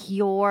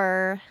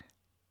pure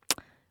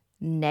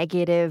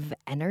negative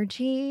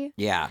energy.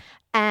 Yeah.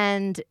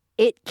 And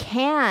it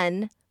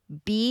can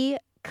be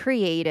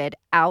created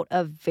out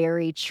of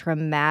very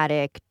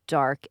traumatic,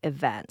 dark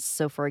events.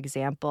 So, for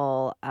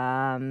example,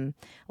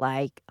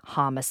 like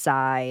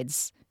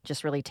homicides,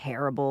 just really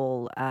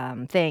terrible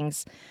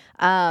things.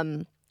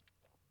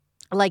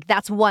 Like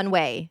that's one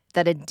way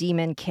that a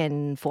demon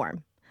can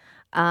form.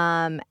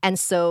 And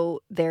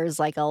so there's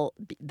like the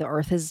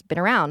earth has been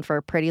around for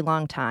a pretty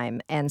long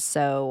time. And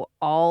so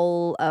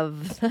all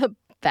of the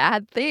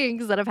bad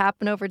things that have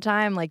happened over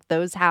time, like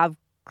those have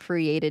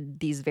created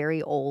these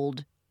very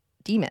old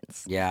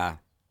demons. Yeah.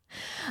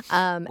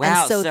 Wow.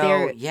 And so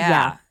they're,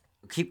 yeah.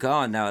 Keep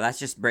going though. That's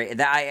just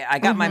great. I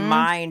got my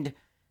mind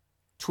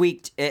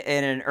tweaked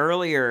in an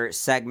earlier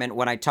segment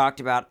when I talked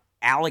about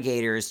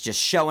alligators just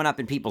showing up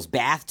in people's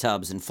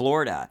bathtubs in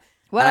Florida.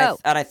 Whoa.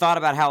 And I thought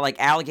about how like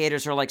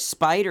alligators are like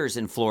spiders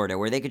in Florida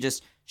where they could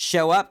just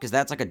show up because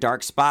that's like a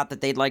dark spot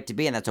that they'd like to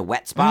be in. That's a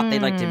wet spot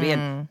they'd like to be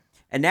in.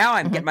 And now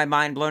I'm getting my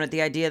mind blown at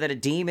the idea that a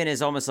demon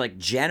is almost like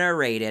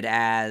generated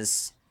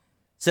as...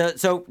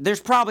 So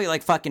there's probably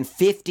like fucking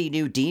 50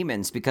 new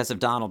demons because of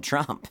Donald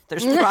Trump.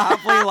 There's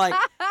probably like...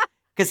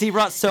 Because he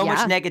brought so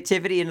much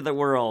negativity into the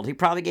world. He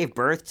probably gave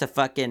birth to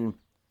fucking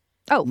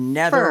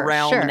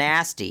netherrealm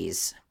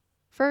nasties.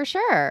 For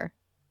sure.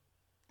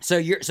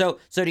 So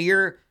to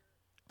your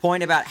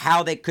point about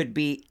how they could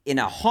be in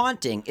a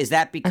haunting, is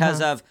that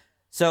because of...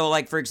 So,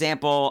 like, for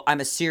example, I'm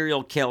a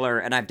serial killer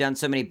and I've done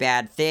so many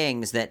bad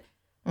things that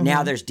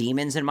now there's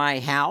demons in my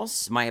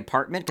house, my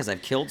apartment, because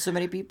I've killed so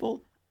many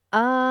people?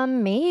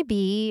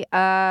 Maybe.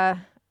 I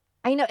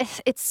know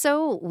it's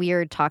so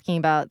weird talking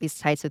about these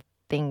types of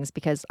things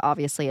because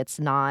obviously it's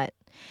not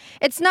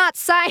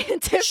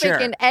scientific Sure.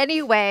 in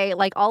any way.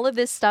 Like all of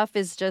this stuff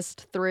is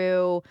just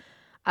through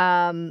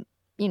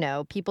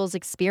people's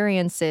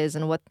experiences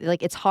and what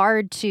like it's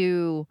hard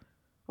to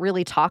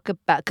really talk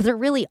about because there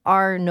really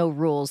are no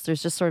rules.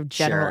 There's just sort of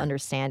general Sure.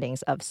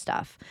 understandings of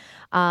stuff.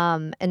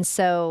 And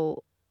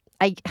so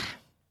I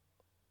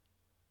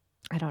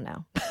I don't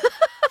know.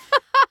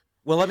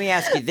 Well, let me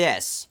ask you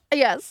this.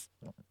 Yes.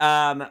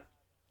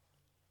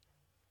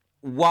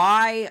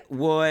 Why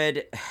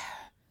would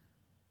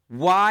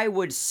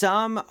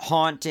some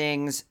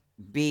hauntings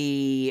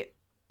be...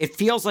 It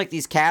feels like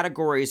these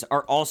categories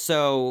are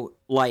also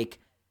like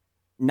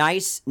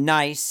nice,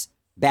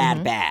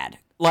 bad, bad.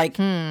 Like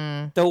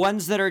the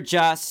ones that are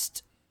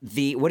just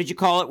what did you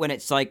call it when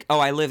it's like, oh,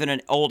 I live in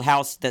an old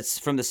house that's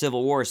from the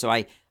Civil War, so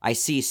I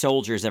see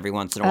soldiers every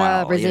once in a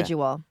while.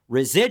 Residual.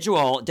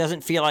 Residual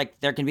doesn't feel like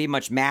there can be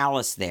much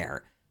malice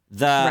there.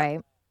 The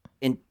Right.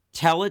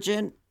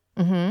 intelligent,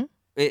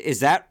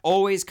 is that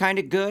always kind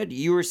of good?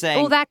 You were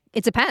saying... Well,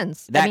 it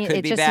depends. That I mean, could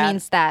it be just bad?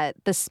 means that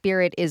the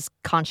spirit is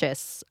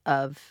conscious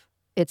of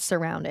its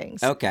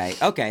surroundings.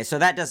 Okay. So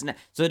that doesn't...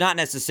 So not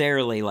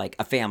necessarily like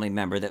a family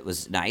member that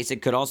was nice.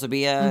 It could also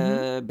be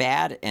a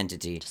bad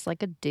entity. Just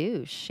like a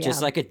douche. Yeah.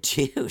 Just like a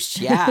douche,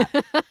 yeah.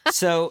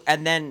 So,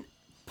 and then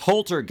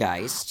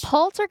poltergeist.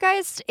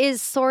 Poltergeist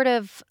is sort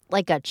of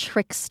like a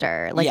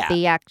trickster. Like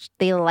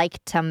they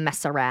like to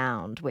mess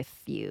around with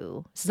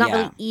you. It's not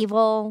really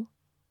evil,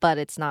 but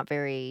it's not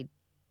very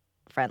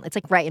friendly. It's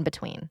like right in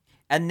between.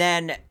 And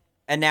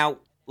now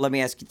let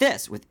me ask you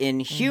this. With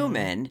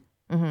inhuman,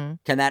 can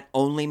that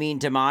only mean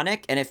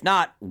demonic? And if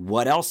not,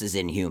 what else is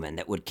inhuman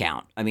that would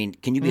count? I mean,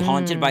 can you be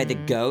haunted by the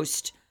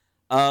ghost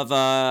of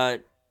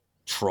a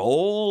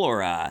troll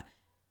or a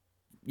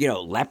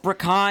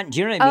leprechaun? Do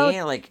you know what I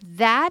mean? Like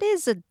that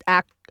is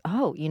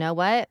oh, you know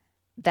what?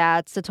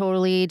 That's a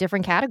totally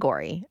different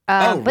category.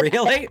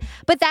 Really?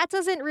 But that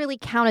doesn't really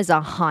count as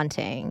a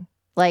haunting.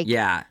 Like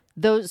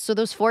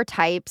those four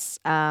types,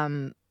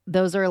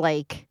 those are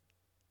like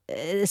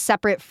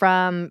separate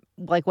from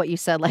like what you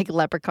said, like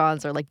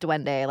leprechauns or like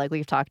duende, like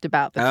we've talked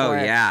about before. Oh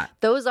yeah.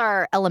 Those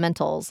are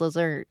elementals. Those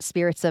are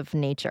spirits of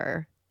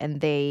nature,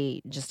 and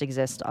they just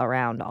exist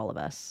around all of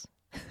us.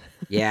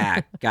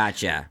 Yeah,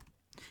 gotcha.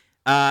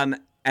 And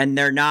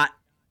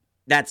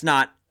that's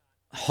not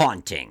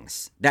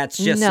hauntings. That's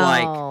just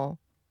like...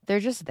 They're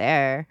just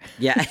there.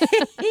 Yeah.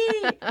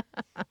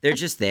 They're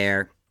just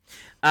there.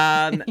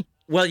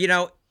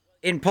 Well,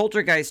 in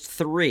Poltergeist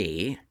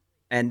 3,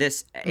 and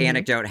this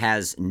anecdote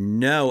has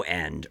no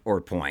end or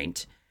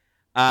point.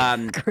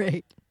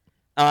 Great.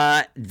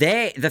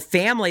 The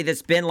family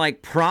that's been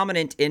like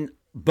prominent in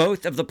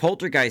both of the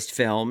Poltergeist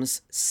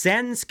films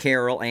sends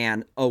Carol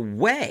Ann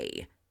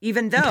away,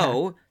 even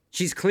though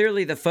she's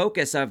clearly the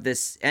focus of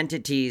this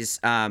entity's...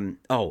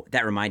 oh,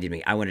 that reminded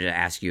me. I wanted to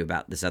ask you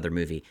about this other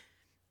movie.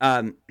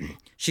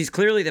 She's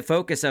clearly the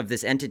focus of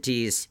this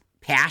entity's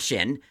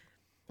passion.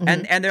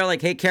 And they're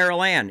like, hey,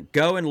 Carol Ann,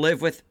 go and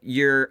live with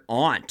your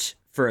aunt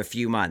for a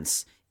few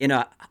months in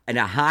a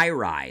high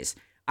rise.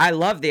 I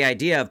love the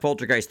idea of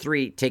Poltergeist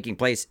 3 taking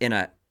place in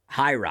a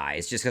high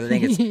rise, just because I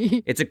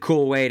think it's a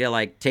cool way to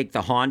like take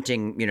the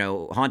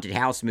haunted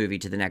house movie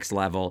to the next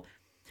level.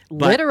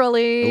 But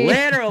literally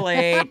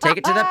take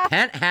it to the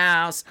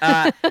penthouse.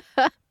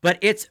 But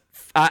it's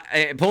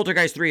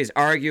Poltergeist 3 is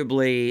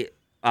arguably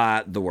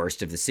the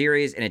worst of the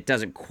series, and it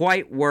doesn't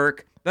quite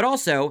work. But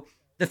also,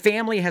 the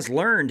family has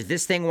learned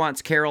this thing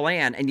wants Carol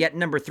Ann, and yet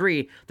number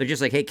 3, they're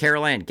just like, hey,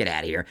 Carol Ann, get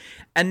out of here.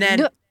 And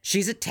then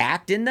she's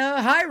attacked in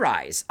the high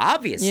rise,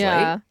 obviously.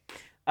 Yeah.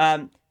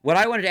 What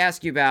I wanted to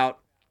ask you about,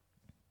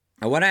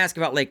 I want to ask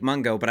about Lake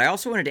Mungo, but I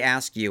also wanted to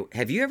ask you,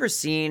 have you ever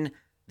seen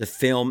the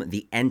film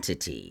The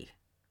Entity?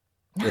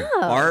 With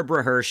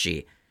Barbara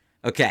Hershey.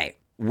 Okay,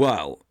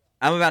 whoa.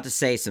 I'm about to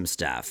say some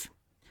stuff.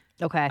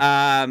 Okay.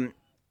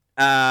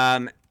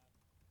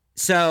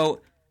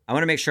 So I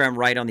want to make sure I'm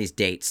right on these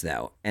dates,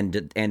 though, and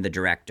the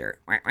director.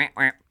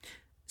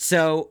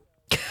 So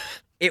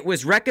it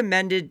was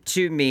recommended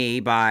to me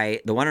by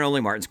the one and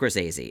only Martin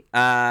Scorsese.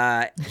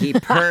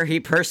 He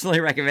personally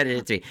recommended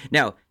it to me.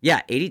 No, yeah,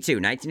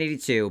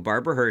 1982,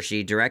 Barbara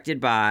Hershey, directed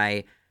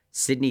by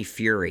Sidney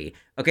Furie.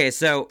 Okay,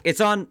 so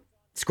it's on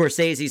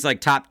Scorsese's like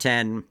top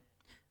 10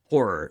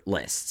 horror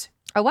list.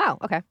 Oh, wow.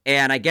 Okay.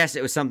 And I guess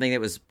it was something that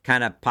was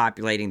kind of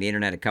populating the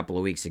internet a couple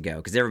of weeks ago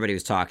because everybody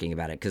was talking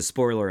about it. Because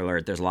spoiler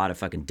alert, there's a lot of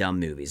fucking dumb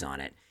movies on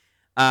it.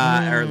 Or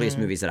at least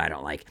movies that I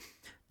don't like.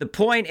 The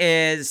point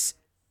is,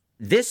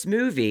 this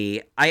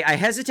movie, I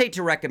hesitate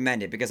to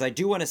recommend it because I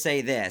do want to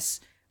say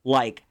this,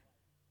 like,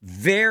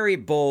 very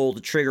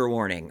bold trigger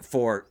warning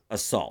for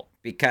assault.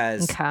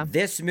 Because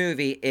this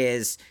movie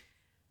is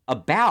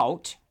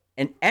about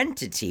an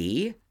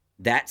entity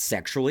that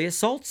sexually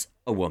assaults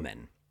a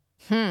woman.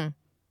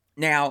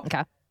 Now,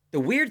 the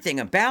weird thing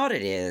about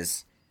it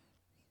is,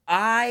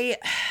 I'm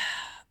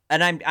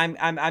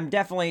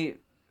definitely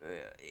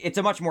it's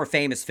a much more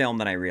famous film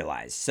than I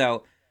realized.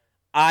 So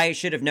I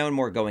should have known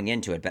more going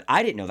into it, but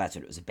I didn't know that's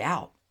what it was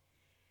about.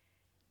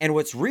 And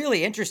what's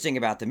really interesting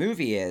about the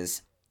movie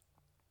is,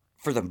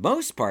 for the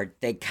most part,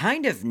 they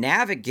kind of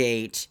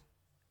navigate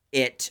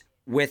it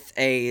with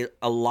a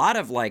lot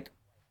of like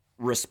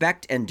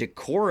respect and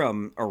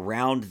decorum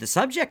around the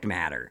subject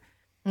matter.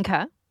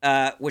 Okay.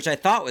 Which I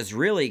thought was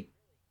really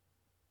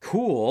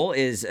cool.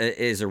 Is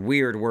a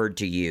weird word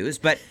to use,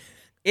 but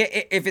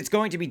if it's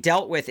going to be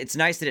dealt with, it's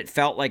nice that it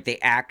felt like they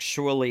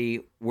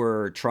actually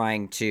were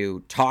trying to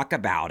talk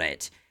about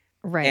it,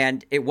 Right.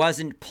 and it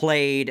wasn't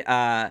played.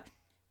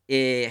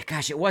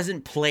 It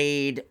wasn't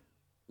played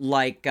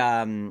like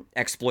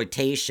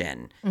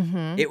exploitation.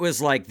 Mm-hmm. It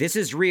was like, this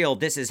is real,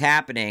 this is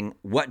happening,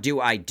 what do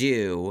I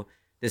do?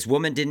 This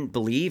woman didn't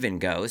believe in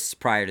ghosts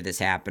prior to this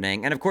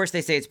happening. And of course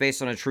they say it's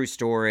based on a true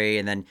story,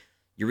 and then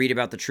you read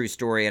about the true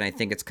story, and I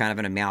think it's kind of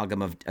an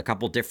amalgam of a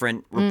couple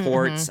different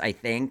reports, I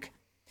think.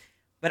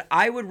 But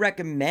I would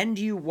recommend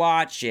you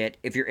watch it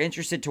if you're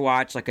interested to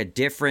watch like a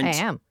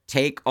different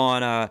take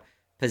on a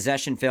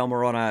possession film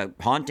or on a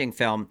haunting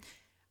film.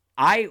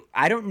 I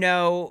don't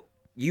know.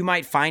 You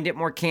might find it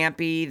more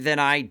campy than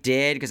I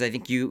did, because I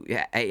think you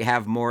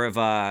have more of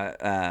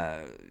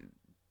a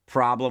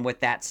problem with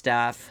that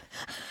stuff.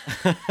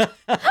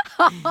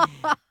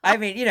 I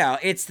mean,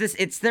 it's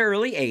the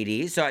early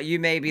 80s, so you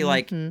may be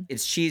like,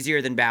 it's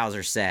cheesier than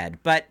Bowser said.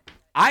 But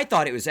I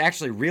thought it was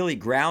actually really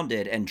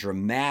grounded and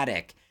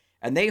dramatic.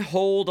 And they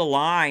hold a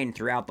line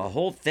throughout the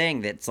whole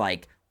thing that's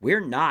like,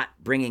 we're not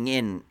bringing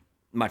in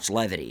much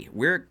levity.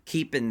 We're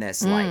keeping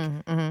this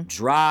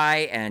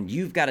dry, and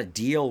you've got to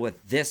deal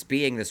with this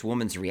being this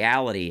woman's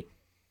reality.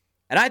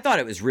 And I thought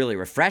it was really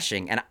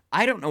refreshing. And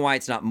I don't know why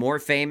it's not more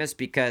famous,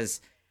 because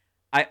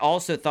I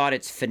also thought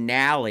its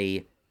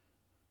finale,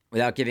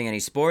 without giving any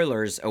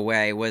spoilers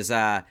away, was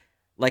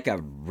like a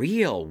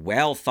real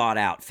well thought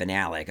out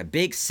finale, like a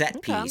big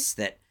set piece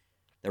that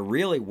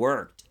really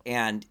worked.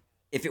 And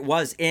if it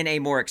was in a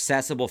more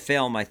accessible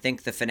film, I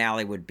think the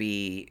finale would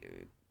be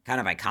kind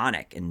of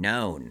iconic and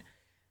known.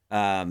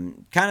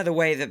 Kind of the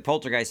way that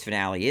Poltergeist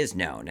finale is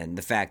known, and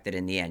the fact that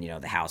in the end,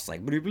 the house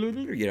like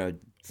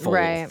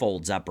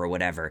folds up or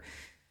whatever.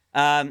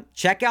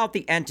 Check out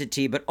The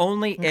Entity, but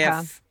only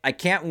if I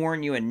can't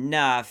warn you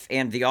enough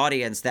and the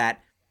audience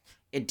that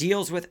it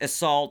deals with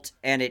assault,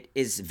 and it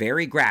is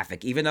very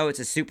graphic. Even though it's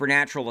a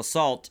supernatural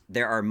assault,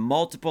 there are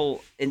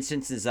multiple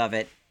instances of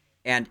it,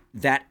 and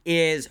that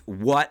is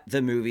what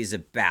the movie's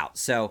about.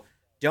 So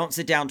don't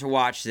sit down to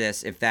watch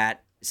this if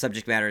that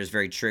subject matter is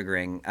very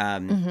triggering.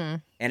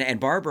 And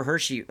Barbara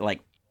Hershey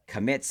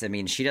commits. I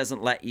mean, she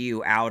doesn't let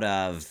you out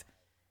of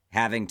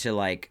having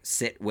to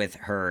sit with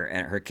her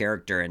and her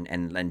character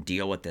and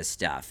deal with this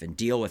stuff, and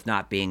deal with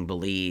not being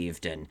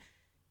believed, and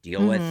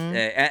deal with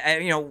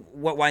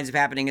what winds up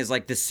happening is the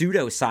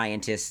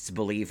pseudoscientists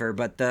believe her,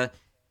 but the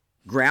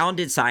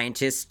grounded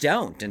scientists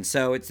don't, and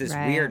so it's this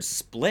weird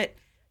split.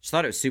 Just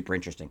thought it was super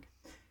interesting.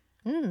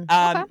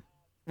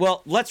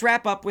 Well, let's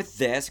wrap up with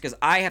this, because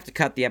I have to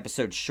cut the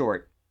episode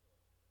short.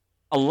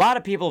 A lot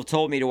of people have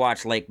told me to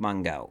watch Lake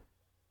Mungo.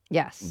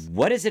 Yes.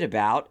 What is it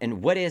about,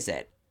 and what is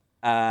it?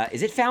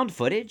 Is it found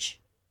footage?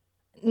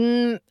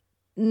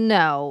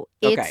 No.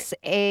 It's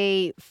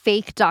a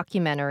fake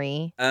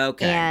documentary.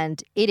 Okay.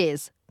 And it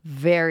is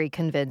very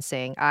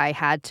convincing. I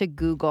had to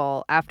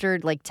Google, after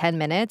 10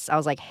 minutes, I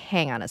was like,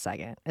 hang on a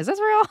second. Is this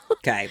real?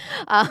 Okay.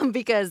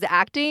 Because the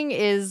acting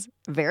is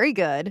very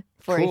good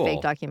for a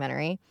fake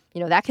documentary.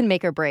 That can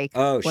make or break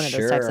one of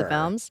those types of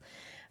films.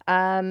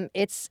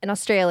 It's an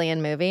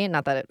Australian movie.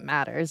 Not that it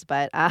matters,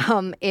 but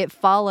it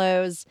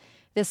follows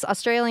this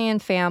Australian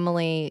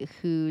family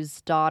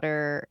whose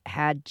daughter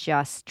had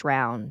just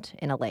drowned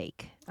in a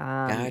lake.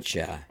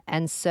 Gotcha.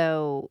 And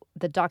so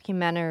the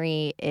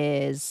documentary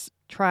is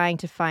trying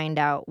to find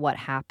out what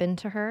happened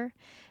to her.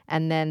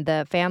 And then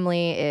the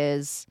family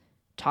is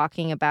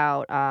talking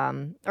about,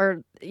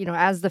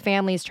 as the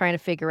family is trying to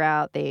figure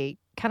out, they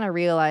kind of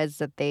realize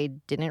that they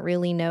didn't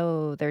really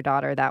know their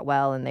daughter that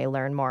well. And they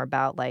learn more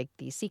about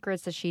the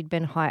secrets that she'd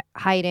been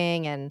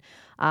hiding. And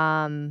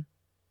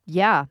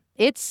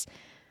it's...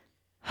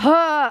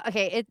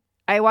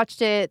 I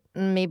watched it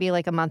maybe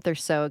a month or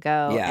so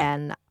ago,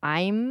 and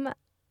I'm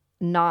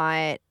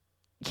not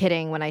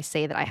kidding when I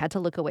say that I had to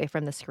look away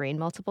from the screen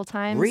multiple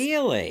times.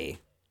 Really?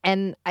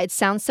 And it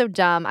sounds so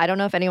dumb. I don't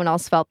know if anyone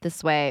else felt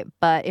this way,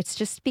 but it's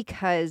just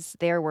because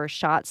there were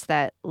shots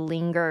that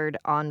lingered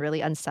on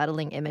really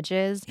unsettling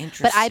images.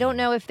 But I don't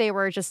know if they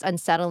were just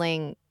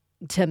unsettling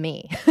to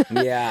me.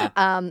 Yeah.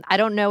 I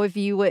don't know if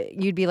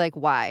you'd be like,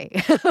 why?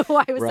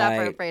 Why was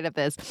Sapphire afraid of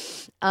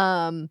this?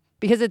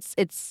 Because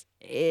it's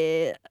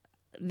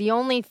the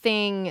only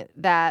thing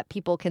that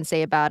people can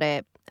say about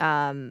it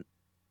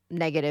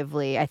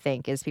negatively, I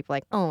think, is people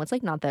oh, it's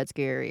not that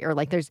scary, or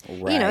there's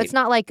it's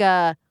not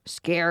a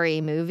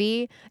scary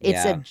movie.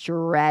 It's a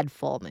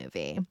dreadful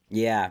movie.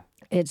 Yeah.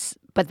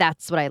 But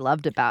that's what I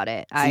loved about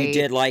it. So you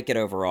did like it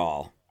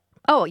overall?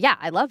 Oh yeah,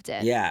 I loved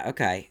it. Yeah.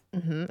 Okay.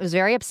 It was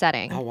very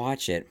upsetting. I'll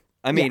watch it.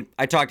 I mean,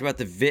 I talked about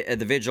the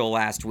vigil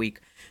last week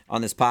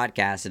on this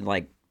podcast and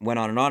like went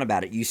on and on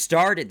about it. You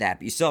started that,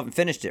 but you still haven't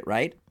finished it,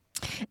 right?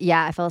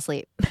 Yeah, I fell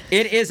asleep.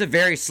 It is a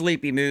very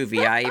sleepy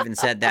movie. I even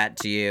said that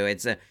to you.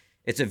 It's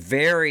a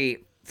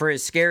very, for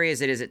as scary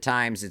as it is at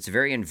times, it's a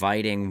very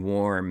inviting,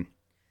 warm,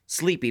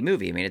 sleepy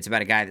movie. I mean, it's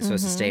about a guy that's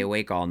supposed to stay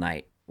awake all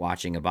night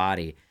watching a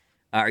body.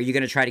 Are you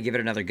going to try to give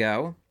it another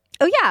go?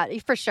 Oh, yeah,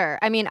 for sure.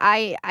 I mean,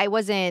 I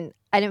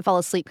didn't fall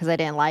asleep because I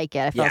didn't like it.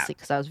 I fell asleep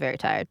because I was very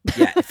tired.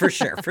 Yeah, for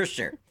sure, for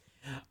sure.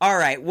 All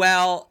right,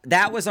 well,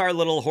 that was our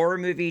little horror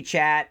movie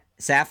chat,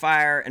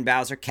 Sapphire and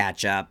Bowser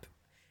catch up.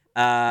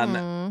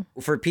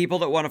 For people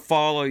that want to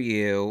follow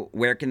you,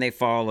 where can they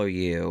follow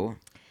you?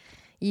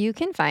 You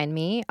can find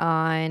me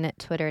on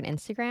Twitter and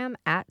Instagram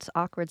at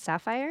Awkward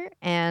Sapphire,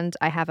 and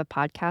I have a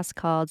podcast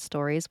called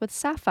Stories with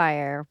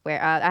Sapphire, where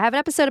I have an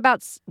episode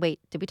about. Wait,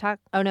 did we talk?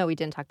 Oh no, we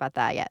didn't talk about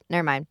that yet.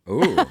 Never mind.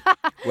 Ooh,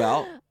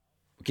 well,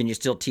 can you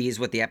still tease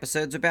what the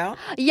episode's about?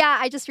 Yeah,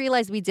 I just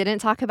realized we didn't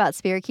talk about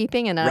spirit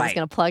keeping, and I was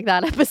going to plug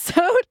that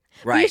episode.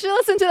 Right. You should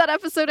listen to that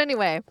episode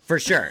anyway. For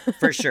sure,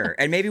 for sure.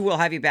 And maybe we'll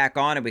have you back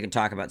on and we can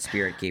talk about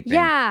spirit keeping.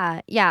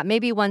 Yeah,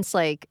 maybe once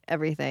like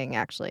everything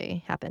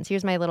actually happens.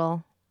 Here's my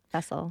little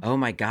vessel. Oh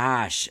my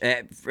gosh.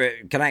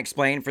 Can I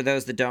explain for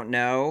those that don't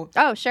know?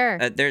 Oh, sure.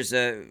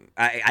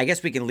 I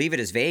guess we can leave it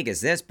as vague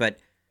as this, but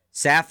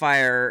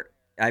Sapphire,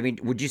 I mean,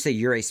 would you say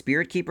you're a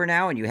spirit keeper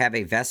now and you have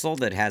a vessel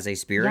that has a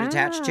spirit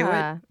attached to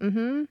it?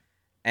 Mm-hmm.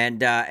 And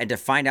to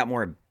find out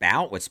more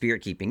about what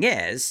spirit keeping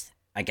is,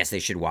 I guess they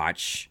should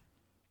watch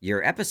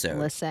your episode.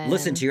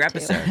 Listen to your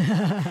episode.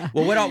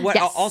 Well,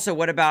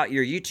 what about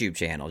your YouTube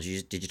channel?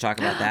 Did you talk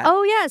about that?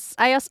 Oh yes,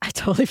 I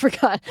totally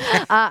forgot.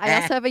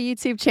 I also have a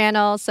YouTube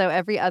channel. So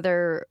every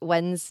other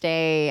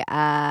Wednesday,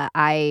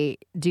 I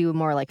do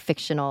more like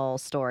fictional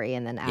story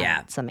and then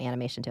add some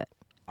animation to it.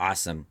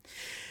 Awesome.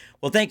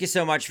 Well, thank you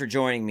so much for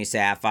joining me,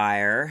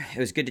 Sapphire. It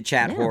was good to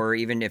chat horror,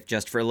 even if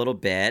just for a little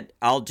bit.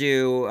 I'll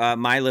do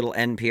my little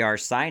NPR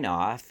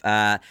sign-off.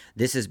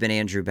 This has been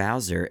Andrew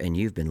Bowser, and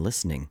you've been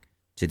listening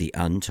to The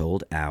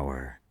Untold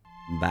Hour.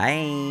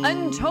 Bye.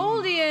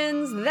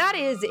 Untoldians, that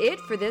is it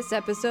for this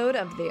episode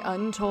of The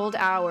Untold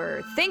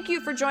Hour. Thank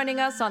you for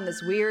joining us on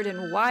this weird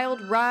and wild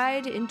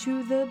ride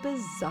into the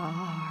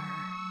bizarre.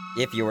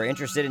 If you are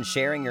interested in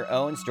sharing your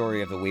own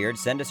story of the weird,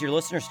 send us your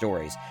listener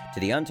stories to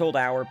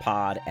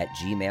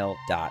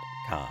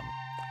theuntoldhourpod@gmail.com.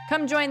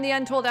 Come join the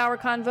Untold Hour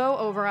convo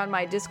over on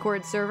my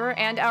Discord server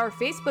and our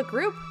Facebook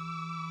group.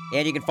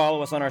 And you can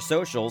follow us on our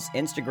socials,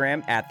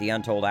 Instagram at The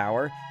Untold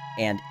Hour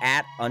and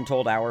at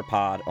Untold Hour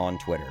Pod on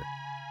Twitter.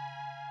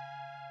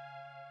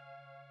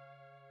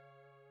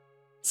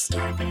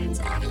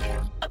 Starburns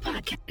Audio,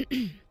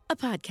 a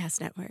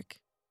podcast network.